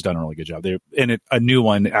 So Lowe's has done a really good job. A new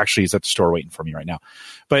one actually is at the store waiting for me right now.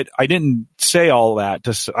 But I didn't say all that.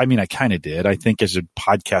 I kind of did. I think as a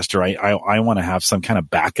podcaster, I want to have some kind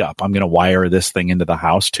of backup. I'm going to wire this thing into the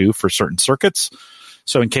house too for certain circuits.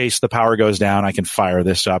 So in case the power goes down, I can fire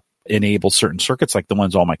this up, enable certain circuits like the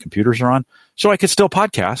ones all my computers are on. So I could still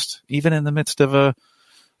podcast even in the midst of a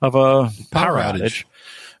power outage.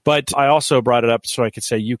 But I also brought it up so I could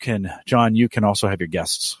say, John, you can also have your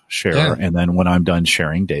guests share. Yeah. And then when I'm done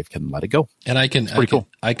sharing, Dave can let it go. And I can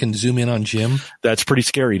zoom in on Jim. That's pretty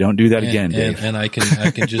scary. Don't do that again, Dave. And I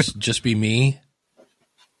can just be me.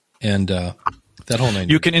 And, that whole name.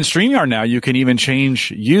 You can in StreamYard now. You can even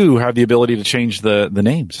you have the ability to change the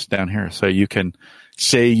names down here. So you can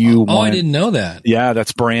say you want. I didn't know that. Yeah,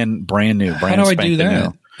 that's brand new. How do I do that?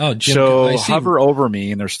 New. Oh, Jim. So hover over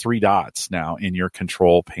me, and there's 3 dots now in your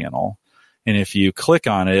control panel. And if you click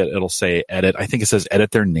on it, it'll say edit. I think it says edit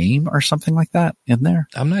their name or something like that in there.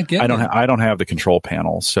 I'm not getting. I don't have the control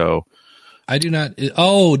panel, so I do not.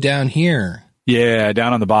 Oh, down here. Yeah,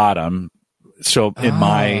 down on the bottom. So in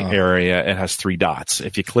my area, it has 3 dots.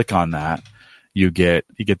 If you click on that, you get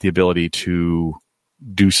the ability to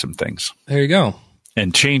do some things. There you go.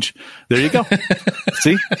 And change. There you go.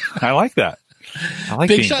 See, I like that. I like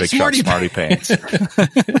being Big Shot Smarty Pants.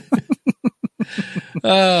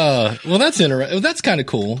 Well, that's interesting. That's kind of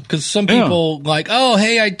cool because some people like, oh,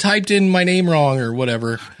 hey, I typed in my name wrong or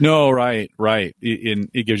whatever. No, right.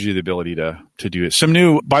 It gives you the ability to do it. Some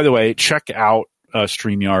new, by the way, check out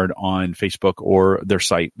StreamYard on Facebook or their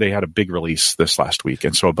site. They had a big release this last week,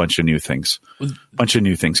 and so a bunch of new things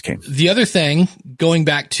came. The other thing, going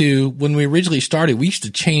back to when we originally started, we used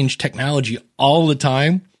to change technology all the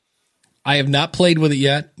time. I have not played with it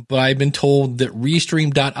yet, but I've been told that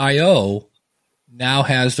Restream.io now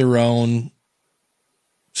has their own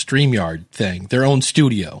StreamYard thing, their own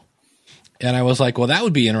studio. And I was like, well, that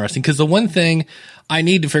would be interesting because the one thing I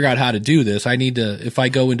need to figure out how to do this, if I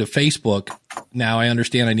go into Facebook, now I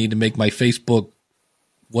understand I need to make my Facebook,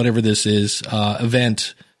 whatever this is,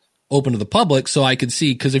 event open to the public so I could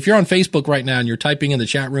see. Because if you're on Facebook right now and you're typing in the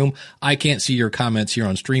chat room, I can't see your comments here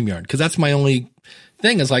on StreamYard because that's my only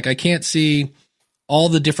thing is like I can't see all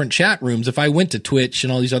the different chat rooms. If I went to Twitch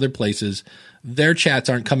and all these other places, their chats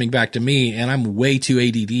aren't coming back to me, and I'm way too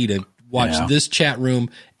ADD to watch this chat room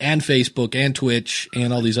and Facebook and Twitch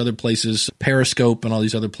and all these other places, Periscope and all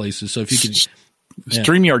these other places. So if you could,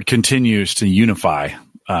 StreamYard continues to unify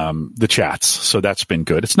the chats, so that's been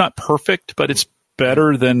good. It's not perfect, but it's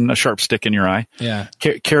better than a sharp stick in your eye. Yeah.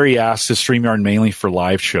 Carrie asks, is StreamYard mainly for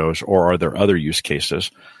live shows, or are there other use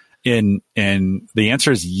cases? And the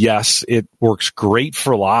answer is yes. It works great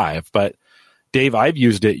for live, but Dave, I've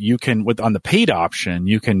used it. You can on the paid option,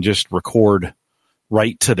 you can just record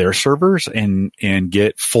right to their servers and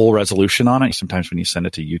get full resolution on it. Sometimes when you send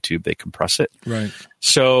it to YouTube, they compress it. Right.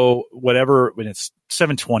 So when it's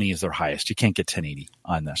 720 is their highest. You can't get 1080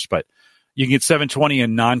 on this, but you can get 720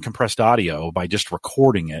 in non-compressed audio by just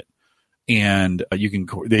recording it, and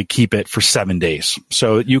they keep it for 7 days.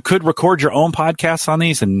 So you could record your own podcasts on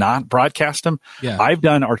these and not broadcast them. Yeah. I've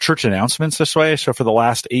done our church announcements this way. So for the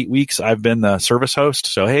last 8 weeks, I've been the service host.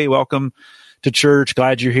 So, hey, welcome to church.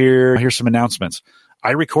 Glad you're here. Here's some announcements.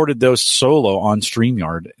 I recorded those solo on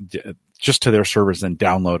StreamYard just to their servers, then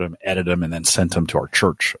download them, edit them, and then sent them to our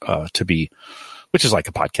church which is like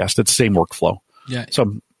a podcast. It's the same workflow. Yeah.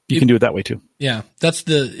 So you can do it that way too. Yeah.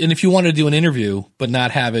 And if you want to do an interview, but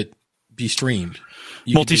not have it be streamed.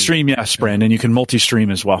 Multi-stream, yes, Brandon. You can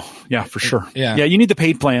multi-stream as well. Yeah, for sure. Yeah. You need the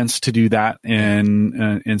paid plans to do that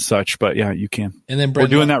and such, but yeah, you can. And then we're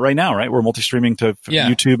doing that right now, right? We're multi-streaming to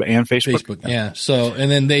YouTube and Facebook. Yeah. So,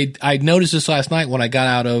 and then I noticed this last night when I got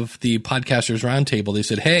out of the Podcasters Roundtable. They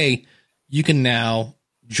said, hey, you can now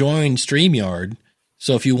join StreamYard.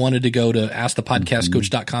 So if you wanted to go to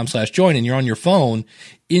askthepodcastcoach.com/join and you're on your phone,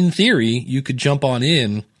 in theory, you could jump on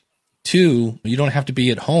in you don't have to be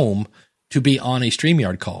at home to be on a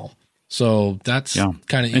StreamYard call. So that's kind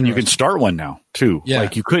of interesting. And you can start one now too. Yeah.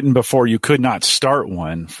 Like you couldn't before. You could not start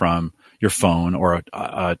one from your phone or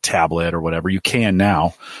a tablet or whatever. You can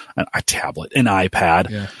now. A tablet, an iPad.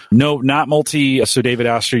 Yeah. No, not multi. So David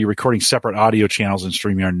asked, are you recording separate audio channels in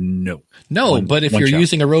StreamYard? No. But if you're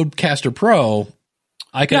using a Rodecaster Pro,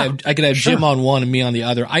 I could have sure. Jim on one and me on the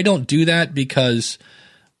other. I don't do that because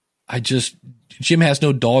Jim has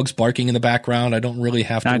no dogs barking in the background. I don't really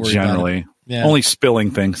have to not worry generally. about it. Yeah. Only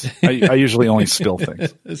spilling things. I usually only spill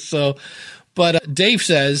things. So, but Dave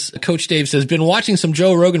says, Coach Dave says, been watching some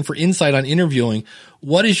Joe Rogan for insight on interviewing.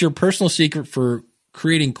 What is your personal secret for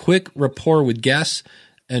creating quick rapport with guests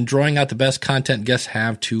and drawing out the best content guests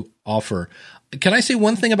have to offer? Can I say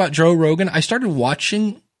one thing about Joe Rogan? I started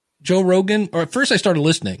watching Joe Rogan, or at first I started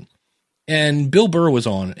listening, and Bill Burr was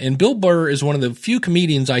on. And Bill Burr is one of the few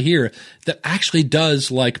comedians I hear that actually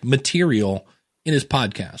does like material in his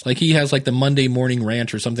podcast. Like he has like the Monday Morning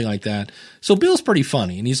Rant or something like that. So Bill's pretty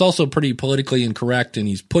funny, and he's also pretty politically incorrect, and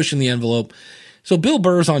he's pushing the envelope. So Bill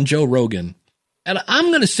Burr's on Joe Rogan, and I'm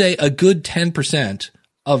going to say a good 10%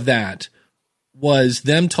 of that was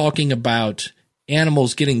them talking about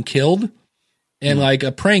animals getting killed, and like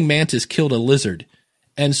a praying mantis killed a lizard.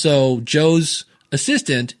 And so Joe's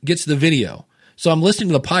assistant gets the video. So I'm listening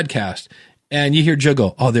to the podcast, and you hear Joe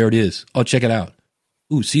go, "Oh, there it is. Oh, check it out.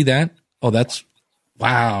 Ooh, see that? Oh, that's,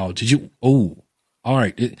 wow. Did you? Oh, all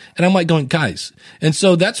right." And I'm like going, guys. And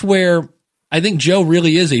so that's where I think Joe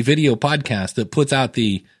really is a video podcast that puts out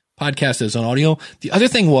the podcast as an audio. The other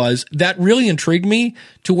thing was that really intrigued me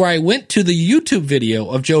to where I went to the YouTube video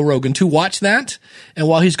of Joe Rogan to watch that. And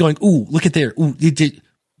while he's going, "Ooh, look at there. Ooh,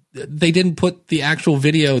 they didn't put the actual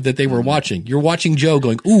video that they were watching. You're watching Joe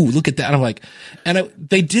going, "Ooh, look at that." And I'm like,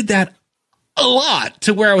 they did that a lot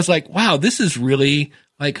to where I was like, wow, this is really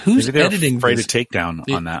like, who's editing afraid this? to take down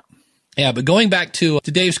on that. Yeah. But going back to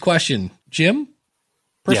Dave's question, Jim,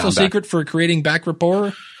 personal secret for creating back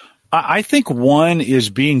rapport? I think one is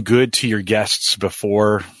being good to your guests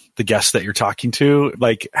before the guests that you're talking to,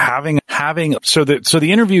 like having, so the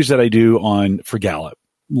interviews that I do for Gallup,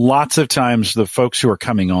 lots of times the folks who are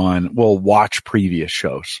coming on will watch previous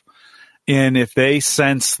shows. And if they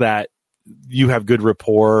sense that you have good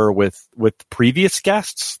rapport with previous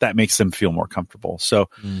guests, that makes them feel more comfortable. So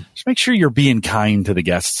just make sure you're being kind to the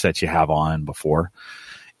guests that you have on before.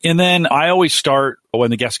 And then I always start when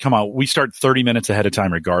the guests come out, we start 30 minutes ahead of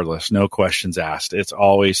time, regardless. No questions asked. It's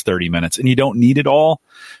always 30 minutes, and you don't need it all,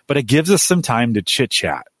 but it gives us some time to chit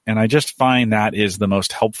chat. And I just find that is the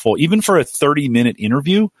most helpful. Even for a 30-minute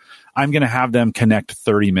interview, I'm going to have them connect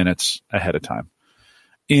 30 minutes ahead of time.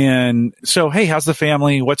 And so, hey, how's the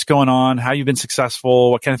family? What's going on? How you been successful?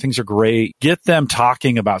 What kind of things are great? Get them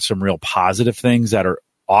talking about some real positive things that are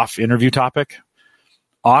off interview topic.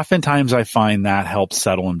 Oftentimes I find that helps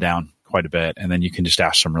settle them down quite a bit. And then you can just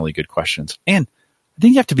ask some really good questions. And I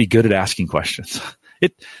think you have to be good at asking questions.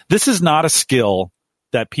 This is not a skill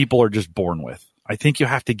that people are just born with. I think you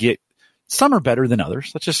have to some are better than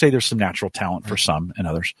others. Let's just say there's some natural talent for some and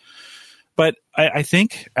others. But I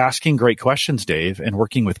think asking great questions, Dave, and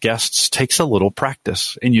working with guests takes a little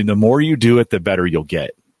practice. And the more you do it, the better you'll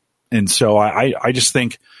get. And so I just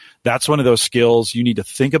think that's one of those skills you need to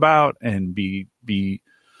think about and be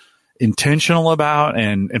intentional about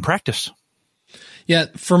and practice. Yeah.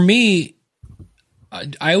 For me,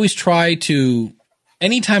 I always try to,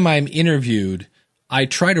 anytime I'm interviewed, I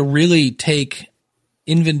try to really take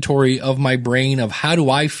inventory of my brain of how do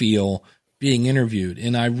I feel being interviewed.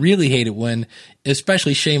 And I really hate it when,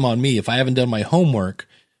 especially shame on me, if I haven't done my homework,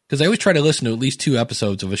 because I always try to listen to at least 2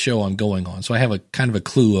 episodes of a show I'm going on. So I have a kind of a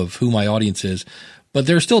clue of who my audience is, but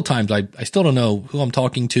there are still times I still don't know who I'm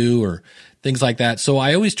talking to or things like that. So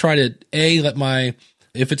I always try to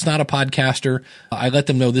if it's not a podcaster, I let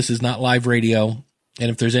them know this is not live radio. And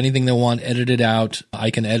if there's anything they want edited out, I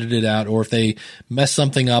can edit it out. Or if they mess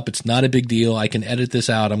something up, it's not a big deal. I can edit this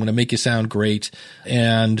out. I'm going to make you sound great.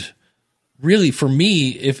 And really, for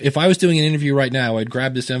me, if I was doing an interview right now, I'd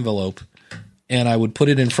grab this envelope and I would put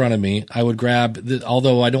it in front of me. I would grab,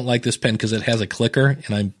 although I don't like this pen because it has a clicker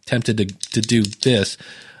and I'm tempted to do this.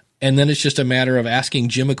 And then it's just a matter of asking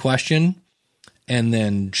Jim a question and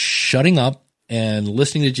then shutting up and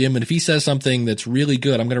listening to Jim. And if he says something that's really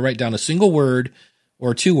good, I'm going to write down a single word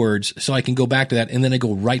or 2 words so I can go back to that. And then I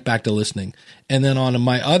go right back to listening. And then on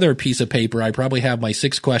my other piece of paper, I probably have my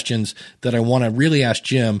 6 questions that I want to really ask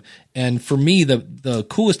Jim. And for me, the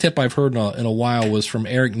coolest tip I've heard in a while was from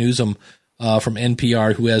Eric Newsom from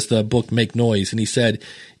NPR, who has the book Make Noise. And he said,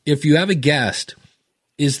 if you have a guest,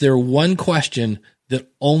 is there one question that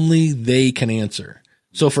only they can answer?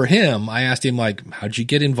 So for him, I asked him, like, how'd you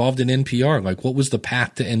get involved in NPR? Like, what was the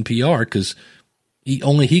path to NPR? Because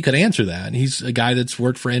only he could answer that. And he's a guy that's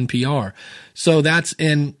worked for NPR. So that's,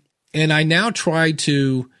 and I now try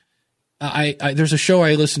to, there's a show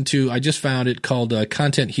I listen to, I just found it, called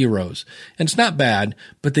Content Heroes. And it's not bad,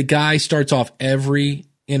 but the guy starts off every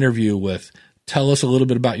interview with, tell us a little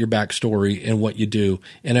bit about your backstory and what you do.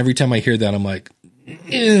 And every time I hear that, I'm like,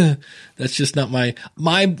 that's just not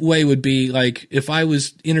my way. Would be like, if I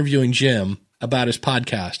was interviewing Jim about his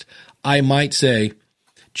podcast, I might say,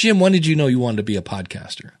 Jim, when did you know you wanted to be a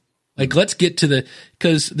podcaster? Like, let's get to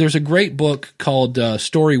because there's a great book called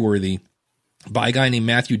Storyworthy by a guy named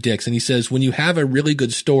Matthew Dix. And he says, when you have a really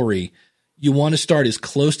good story, you want to start as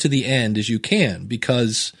close to the end as you can,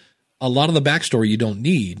 because a lot of the backstory you don't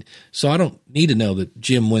need. So I don't need to know that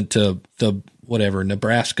Jim went to the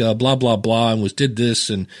Nebraska, blah, blah, blah, and did this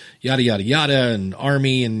and yada, yada, yada, and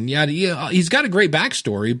Army and yada. Yeah, he's got a great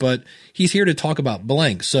backstory, but he's here to talk about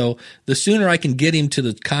blank. So the sooner I can get him to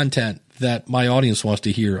the content that my audience wants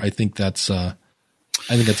to hear, I think that's a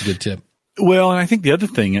good tip. Well, and I think the other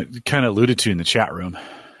thing it kind of alluded to in the chat room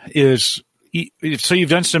is, so you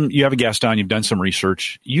have a guest on, you've done some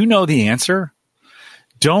research, you know the answer.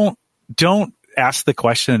 Don't ask the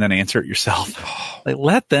question and then answer it yourself. Like,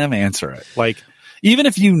 let them answer it. Like, even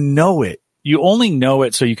if you know it, you only know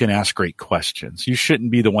it so you can ask great questions. You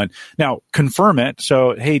shouldn't be the one. Now, confirm it.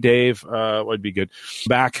 So, hey, Dave, would be good.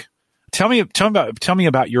 Back. Tell me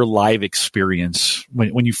about your live experience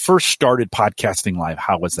when you first started podcasting live.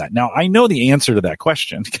 How was that? Now, I know the answer to that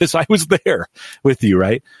question because I was there with you,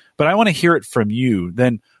 right? But I want to hear it from you.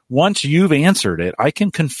 Then once you've answered it, I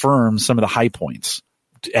can confirm some of the high points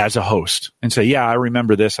as a host and say, yeah, I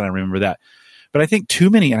remember this and I remember that. But I think too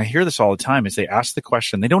many, and I hear this all the time, is they ask the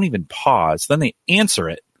question, they don't even pause, then they answer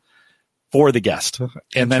it for the guest.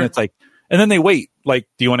 And then it's like, and then they wait, like,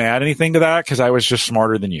 do you want to add anything to that? Because I was just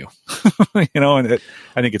smarter than you. And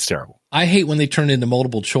I think it's terrible. I hate when they turn it into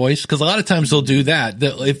multiple choice, because a lot of times they'll do that.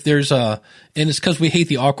 If there's and it's because we hate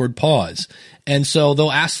the awkward pause. And so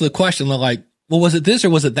they'll ask the question, they're like, well, was it this or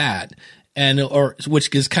was it that? Or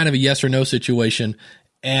which is kind of a yes or no situation.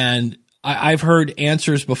 And I've heard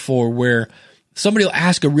answers before where somebody will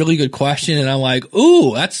ask a really good question and I'm like,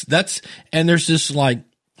 ooh, that's, and there's this like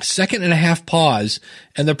second and a half pause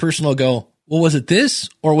and the person will go, well, was it this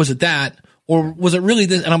or was it that? Or was it really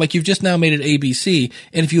this? And I'm like, you've just now made it ABC.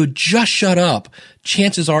 And if you would just shut up,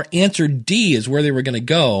 chances are answer D is where they were going to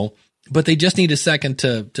go, but they just need a second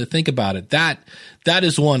to think about it. That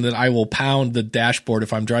is one that I will pound the dashboard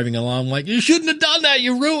if I'm driving along. I'm like, you shouldn't have done that.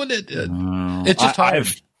 You ruined it. It's just hard.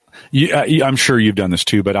 I'm sure you've done this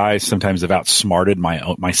too, but I sometimes have outsmarted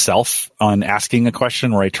myself on asking a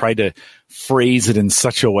question where I tried to phrase it in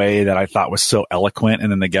such a way that I thought was so eloquent.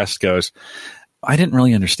 And then the guest goes, I didn't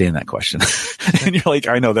really understand that question. And you're like,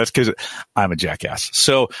 I know, that's because I'm a jackass.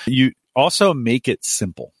 So you also make it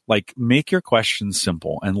simple, like make your questions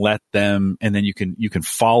simple and let them, and then you can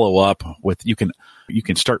follow up with, you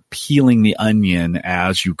can start peeling the onion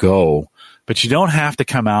as you go, but you don't have to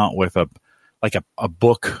come out with a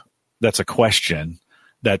book that's a question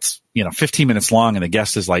that's, 15 minutes long and the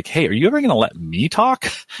guest is like, hey, are you ever going to let me talk?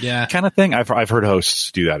 Yeah. Kind of thing. I've heard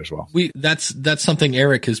hosts do that as well. That's something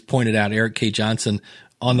Eric has pointed out, Eric K. Johnson,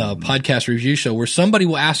 on the podcast review show, where somebody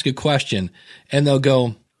will ask a question and they'll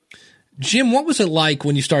go, Jim, what was it like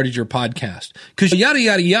when you started your podcast? Because yada,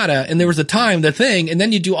 yada, yada, and there was a time, the thing, and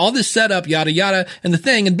then you do all this setup, yada, yada, and the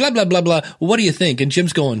thing, and blah, blah, blah, blah. Well, what do you think? And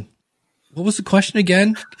Jim's going, what was the question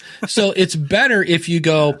again? So it's better if you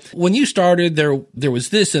go, when you started, there was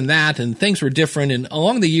this and that, and things were different, and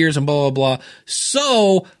along the years, and blah, blah, blah.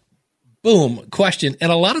 So, boom, question.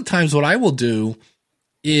 And a lot of times what I will do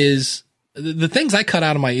is the things I cut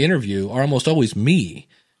out of my interview are almost always me,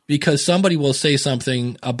 because somebody will say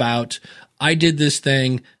something about, I did this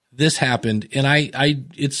thing, this happened, and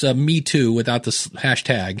it's a me too without the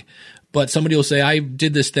hashtag. But somebody will say, I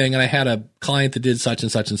did this thing and I had a client that did such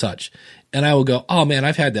and such and such. And I will go, oh man,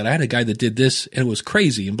 I've had that. I had a guy that did this and it was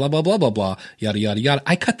crazy and blah, blah, blah, blah, blah, yada, yada, yada.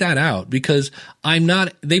 I cut that out because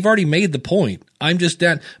they've already made the point. I'm just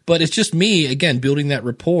that, but it's just me, again, building that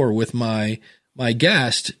rapport with my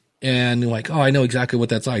guest and like, oh, I know exactly what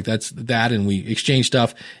that's like. That's that. And we exchange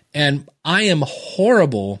stuff. And I am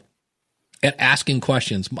horrible at asking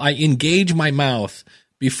questions. I engage my mouth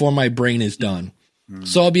before my brain is done.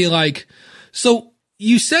 So I'll be like, so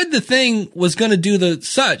you said the thing was going to do the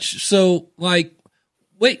such. So like,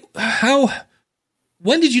 wait,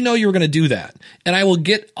 when did you know you were going to do that? And I will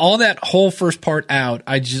get all that whole first part out.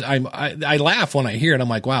 I laugh when I hear it. I'm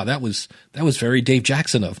like, wow, that was very Dave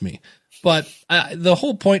Jackson of me. But the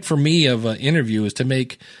whole point for me of an interview is to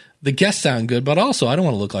make the guest sound good, but also I don't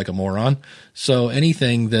want to look like a moron. So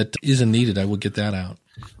anything that isn't needed, I will get that out.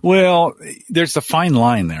 Well, there's a fine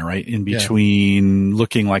line there, right? In between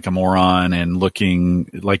looking like a moron and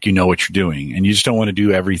looking like you know what you're doing. And you just don't want to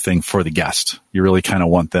do everything for the guest. You really kind of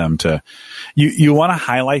want them to, you want to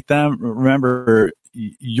highlight them. Remember,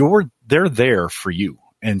 they're there for you.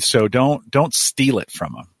 And so don't steal it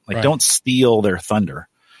from them. Like, don't steal their thunder.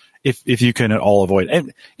 If you can at all avoid it.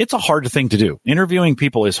 And it's a hard thing to do. Interviewing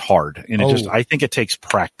people is hard. And I think it takes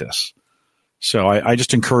practice. So I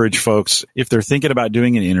just encourage folks, if they're thinking about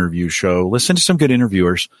doing an interview show, listen to some good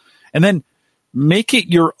interviewers and then make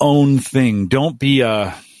it your own thing. Don't be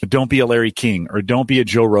a Larry King, or don't be a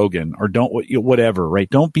Joe Rogan, or whatever, right?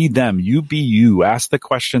 Don't be them. You be you. Ask the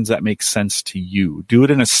questions that make sense to you. Do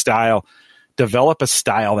it in a style. Develop a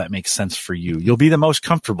style that makes sense for you. You'll be the most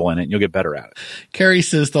comfortable in it and you'll get better at it. Carrie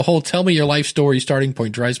says the whole tell me your life story starting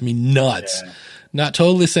point drives me nuts. Yeah. Not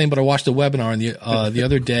totally the same, but I watched a webinar the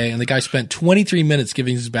other day, and the guy spent 23 minutes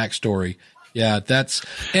giving his backstory. Yeah, that's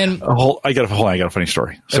and I got a funny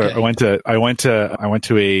story. So okay. I went to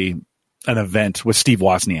an event with Steve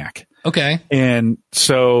Wozniak. Okay, and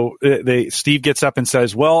so Steve gets up and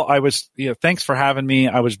says, "Well, thanks for having me.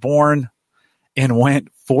 I was born," and went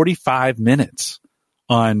 45 minutes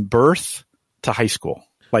on birth to high school,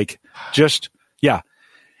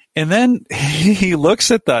 And then he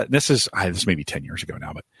looks at this may be 10 years ago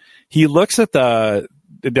now, but he looks at down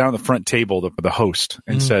the front table, the host,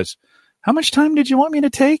 and says, "How much time did you want me to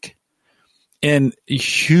take?" And a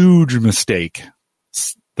huge mistake.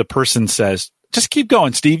 The person says, "Just keep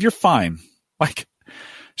going, Steve. You're fine."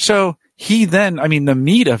 So he then, the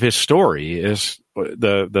meat of his story is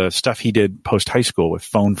the stuff he did post high school with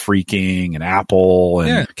phone freaking and Apple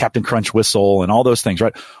and Captain Crunch Whistle and all those things,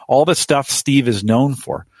 right? All the stuff Steve is known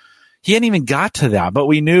for. He hadn't even got to that, but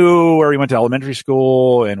we knew where he went to elementary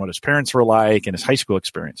school and what his parents were like and his high school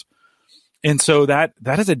experience. And so that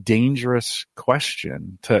is a dangerous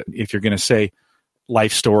question if you're going to say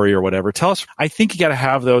life story or whatever. Tell us. I think you got to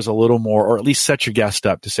have those a little more, or at least set your guest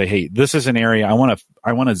up to say, "Hey, this is an area I want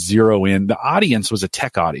to zero in." The audience was a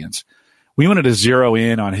tech audience. We wanted to zero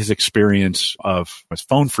in on his experience of his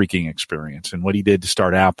phone freaking experience and what he did to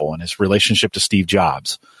start Apple and his relationship to Steve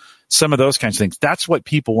Jobs. Some of those kinds of things. That's what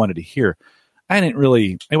people wanted to hear. It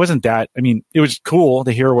wasn't that, it was cool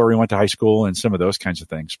to hear where we went to high school and some of those kinds of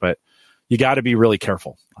things, but you got to be really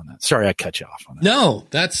careful on that. Sorry, I cut you off on that. No,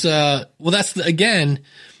 that's, again,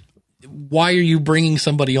 why are you bringing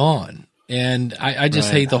somebody on? And I just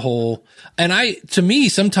hate the whole, and to me,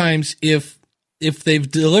 sometimes if they've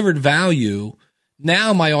delivered value,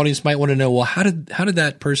 now my audience might want to know, well, how did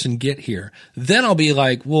that person get here? Then I'll be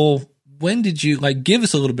like, well, when did you give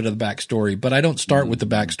us a little bit of the backstory? But I don't start with the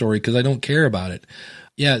backstory because I don't care about it.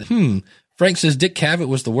 Yeah. Frank says Dick Cavett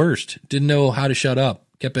was the worst. Didn't know how to shut up.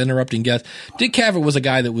 Kept interrupting guests. Dick Cavett was a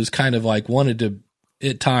guy that was kind of wanted to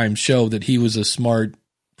at times show that he was a smart,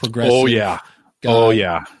 progressive. Oh yeah. Guy. Oh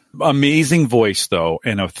yeah. Amazing voice though.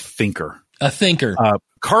 And a thinker.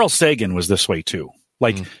 Carl Sagan was this way too.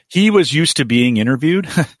 He was used to being interviewed.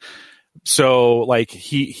 So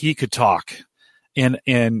he could talk and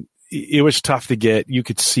it was tough to get, you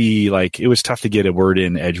could see it was tough to get a word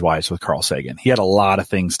in edgewise with Carl Sagan. He had a lot of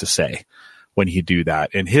things to say when he'd do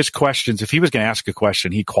that. And his questions, if he was going to ask a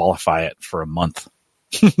question, he'd qualify it for a month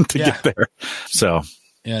to get there. So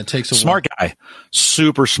it takes a smart guy,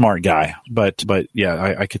 super smart guy. But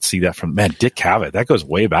yeah, I could see that from, Dick Cavett, that goes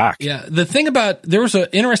way back. Yeah. The thing there was an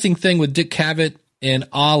interesting thing with Dick Cavett and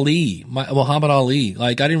Muhammad Ali.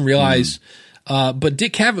 I didn't realize, but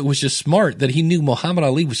Dick Cavett was just smart that he knew Muhammad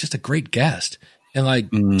Ali was just a great guest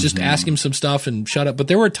and just ask him some stuff and shut up. But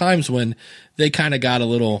there were times when they kind of got a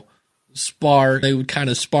little spar. They would kind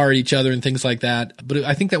of spar at each other and things like that. But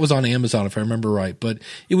I think that was on Amazon if I remember right. But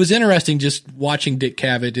it was interesting just watching Dick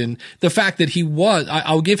Cavett and the fact that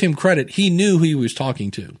I'll give him credit. He knew who he was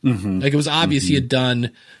talking to. Mm-hmm. It was obvious he had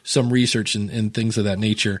done some research and things of that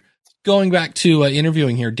nature. Going back to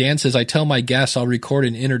interviewing here, Dan says, I tell my guests I'll record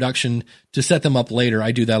an introduction to set them up later.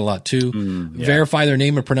 I do that a lot too. Verify their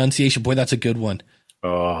name and pronunciation. Boy, that's a good one.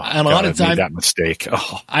 Oh, and a lot of times that mistake.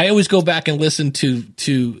 Oh. I always go back and listen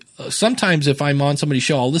to sometimes if I'm on somebody's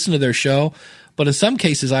show, I'll listen to their show. But in some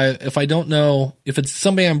cases, if I don't know, if it's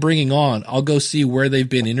somebody I'm bringing on, I'll go see where they've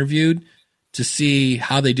been interviewed to see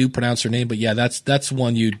how they do pronounce their name. But yeah, that's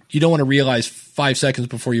one you don't want to realize 5 seconds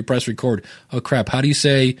before you press record. Oh crap. How do you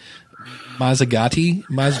say Mazagati?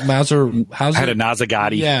 How's I had a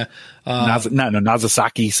Nazagati. Yeah.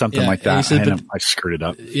 Nazasaki, something like that. I screwed it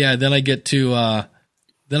up. Yeah. Then I get to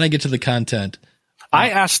the content.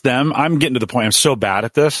 I asked them, I'm getting to the point, I'm so bad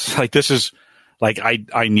at this. Like, this is like,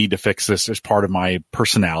 I need to fix this as part of my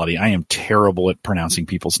personality. I am terrible at pronouncing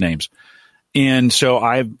people's names. And so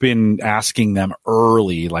I've been asking them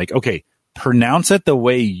early, like, okay, pronounce it the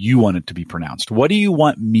way you want it to be pronounced. What do you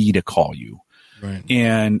want me to call you? Right.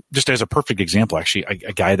 And just as a perfect example, actually,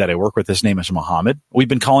 a guy that I work with, his name is Mohammed. We've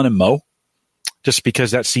been calling him Mo just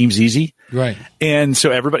because that seems easy. Right. And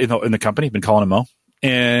so everybody in the company has been calling him Mo.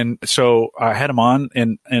 And so I had him on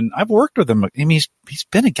and I've worked with him. I mean, he's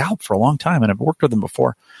been a Gallup for a long time and I've worked with him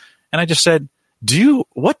before. And I just said,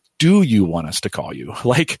 what do you want us to call you?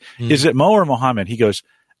 Like, is it Mo or Mohammed? He goes,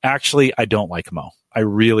 actually, I don't like Mo. I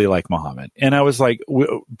really like Mohammed. And I was like,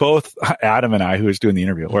 both Adam and I, who was doing the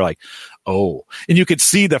interview, were like, oh, and you could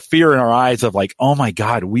see the fear in our eyes of like, oh my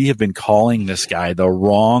God, we have been calling this guy the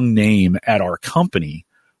wrong name at our company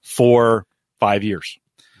for 5 years.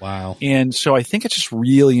 Wow. And so I think it's just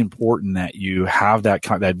really important that you have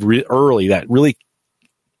that really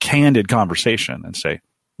candid conversation and say,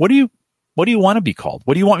 what do you want to be called?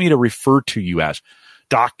 What do you want me to refer to you as?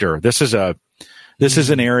 Doctor, this is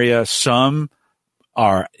an area some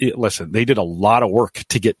are, listen, they did a lot of work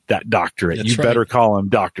to get that doctorate. That's you right. better call him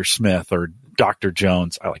Dr. Smith or Dr.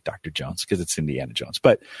 Jones. I like Dr. Jones because it's Indiana Jones.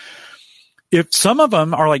 But if some of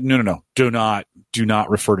them are like, no, do not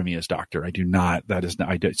refer to me as doctor. I do not. That is not,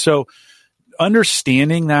 I do. So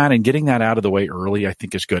understanding that and getting that out of the way early, I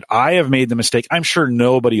think is good. I have made the mistake. I'm sure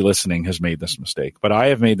nobody listening has made this mistake, but I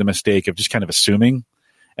have made the mistake of just kind of assuming,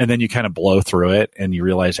 and then you kind of blow through it and you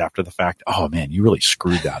realize after the fact, oh man, you really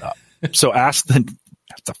screwed that up. So ask the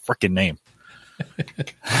freaking name.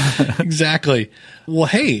 Exactly. Well,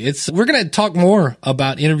 hey, we're going to talk more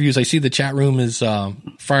about interviews. I see the chat room is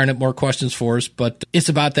firing up more questions for us, but it's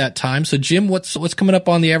about that time. So, Jim, what's coming up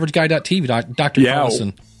on the AverageGuy.tv, Dr.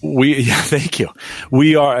 Carlson? Thank you.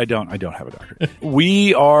 We are, I don't have a doctor.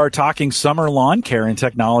 We are talking summer lawn care and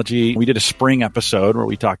technology. We did a spring episode where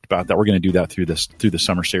we talked about that. We're going to do that through the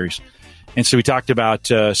summer series. And so we talked about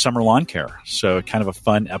summer lawn care. So kind of a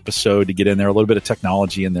fun episode to get in there, a little bit of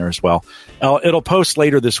technology in there as well. It'll post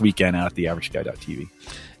later this weekend at theaverageguy.tv.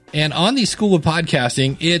 And on the School of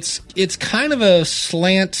Podcasting, it's kind of a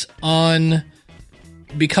slant on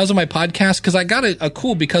because of my podcast, because I got a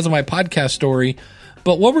cool because of my podcast story.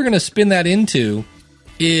 But what we're going to spin that into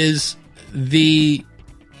is the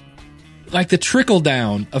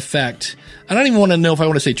trickle-down effect. I don't even want to know if I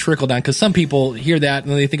want to say trickle-down, because some people hear that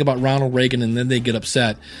and they think about Ronald Reagan and then they get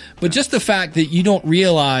upset. But just the fact that you don't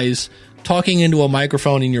realize talking into a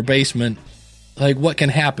microphone in your basement, like what can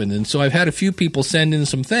happen. And so I've had a few people send in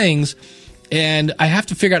some things, and I have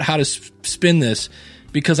to figure out how to spin this,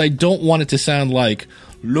 because I don't want it to sound like,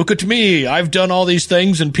 look at me, I've done all these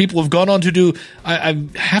things and people have gone on to do. I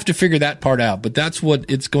have to figure that part out, but that's what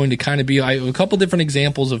it's going to kind of be. I have a couple different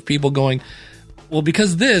examples of people going, well,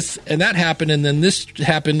 because this and that happened and then this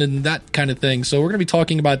happened and that kind of thing. So we're going to be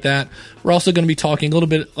talking about that. We're also going to be talking a little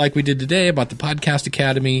bit like we did today about the Podcast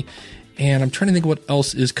Academy. And I'm trying to think what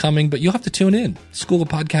else is coming, but you'll have to tune in,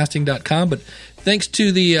 schoolofpodcasting.com. But thanks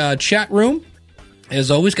to the chat room. As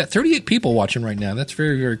always, got 38 people watching right now. That's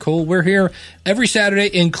very, very cool. We're here every Saturday,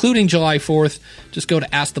 including July 4th. Just go to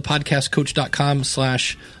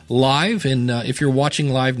askthepodcastcoach.com/live. And if you're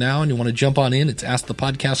watching live now and you want to jump on in, it's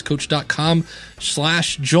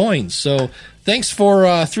askthepodcastcoach.com/join. So thanks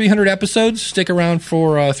for 300 episodes. Stick around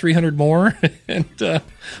for 300 more. And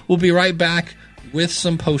we'll be right back with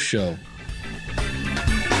some post-show.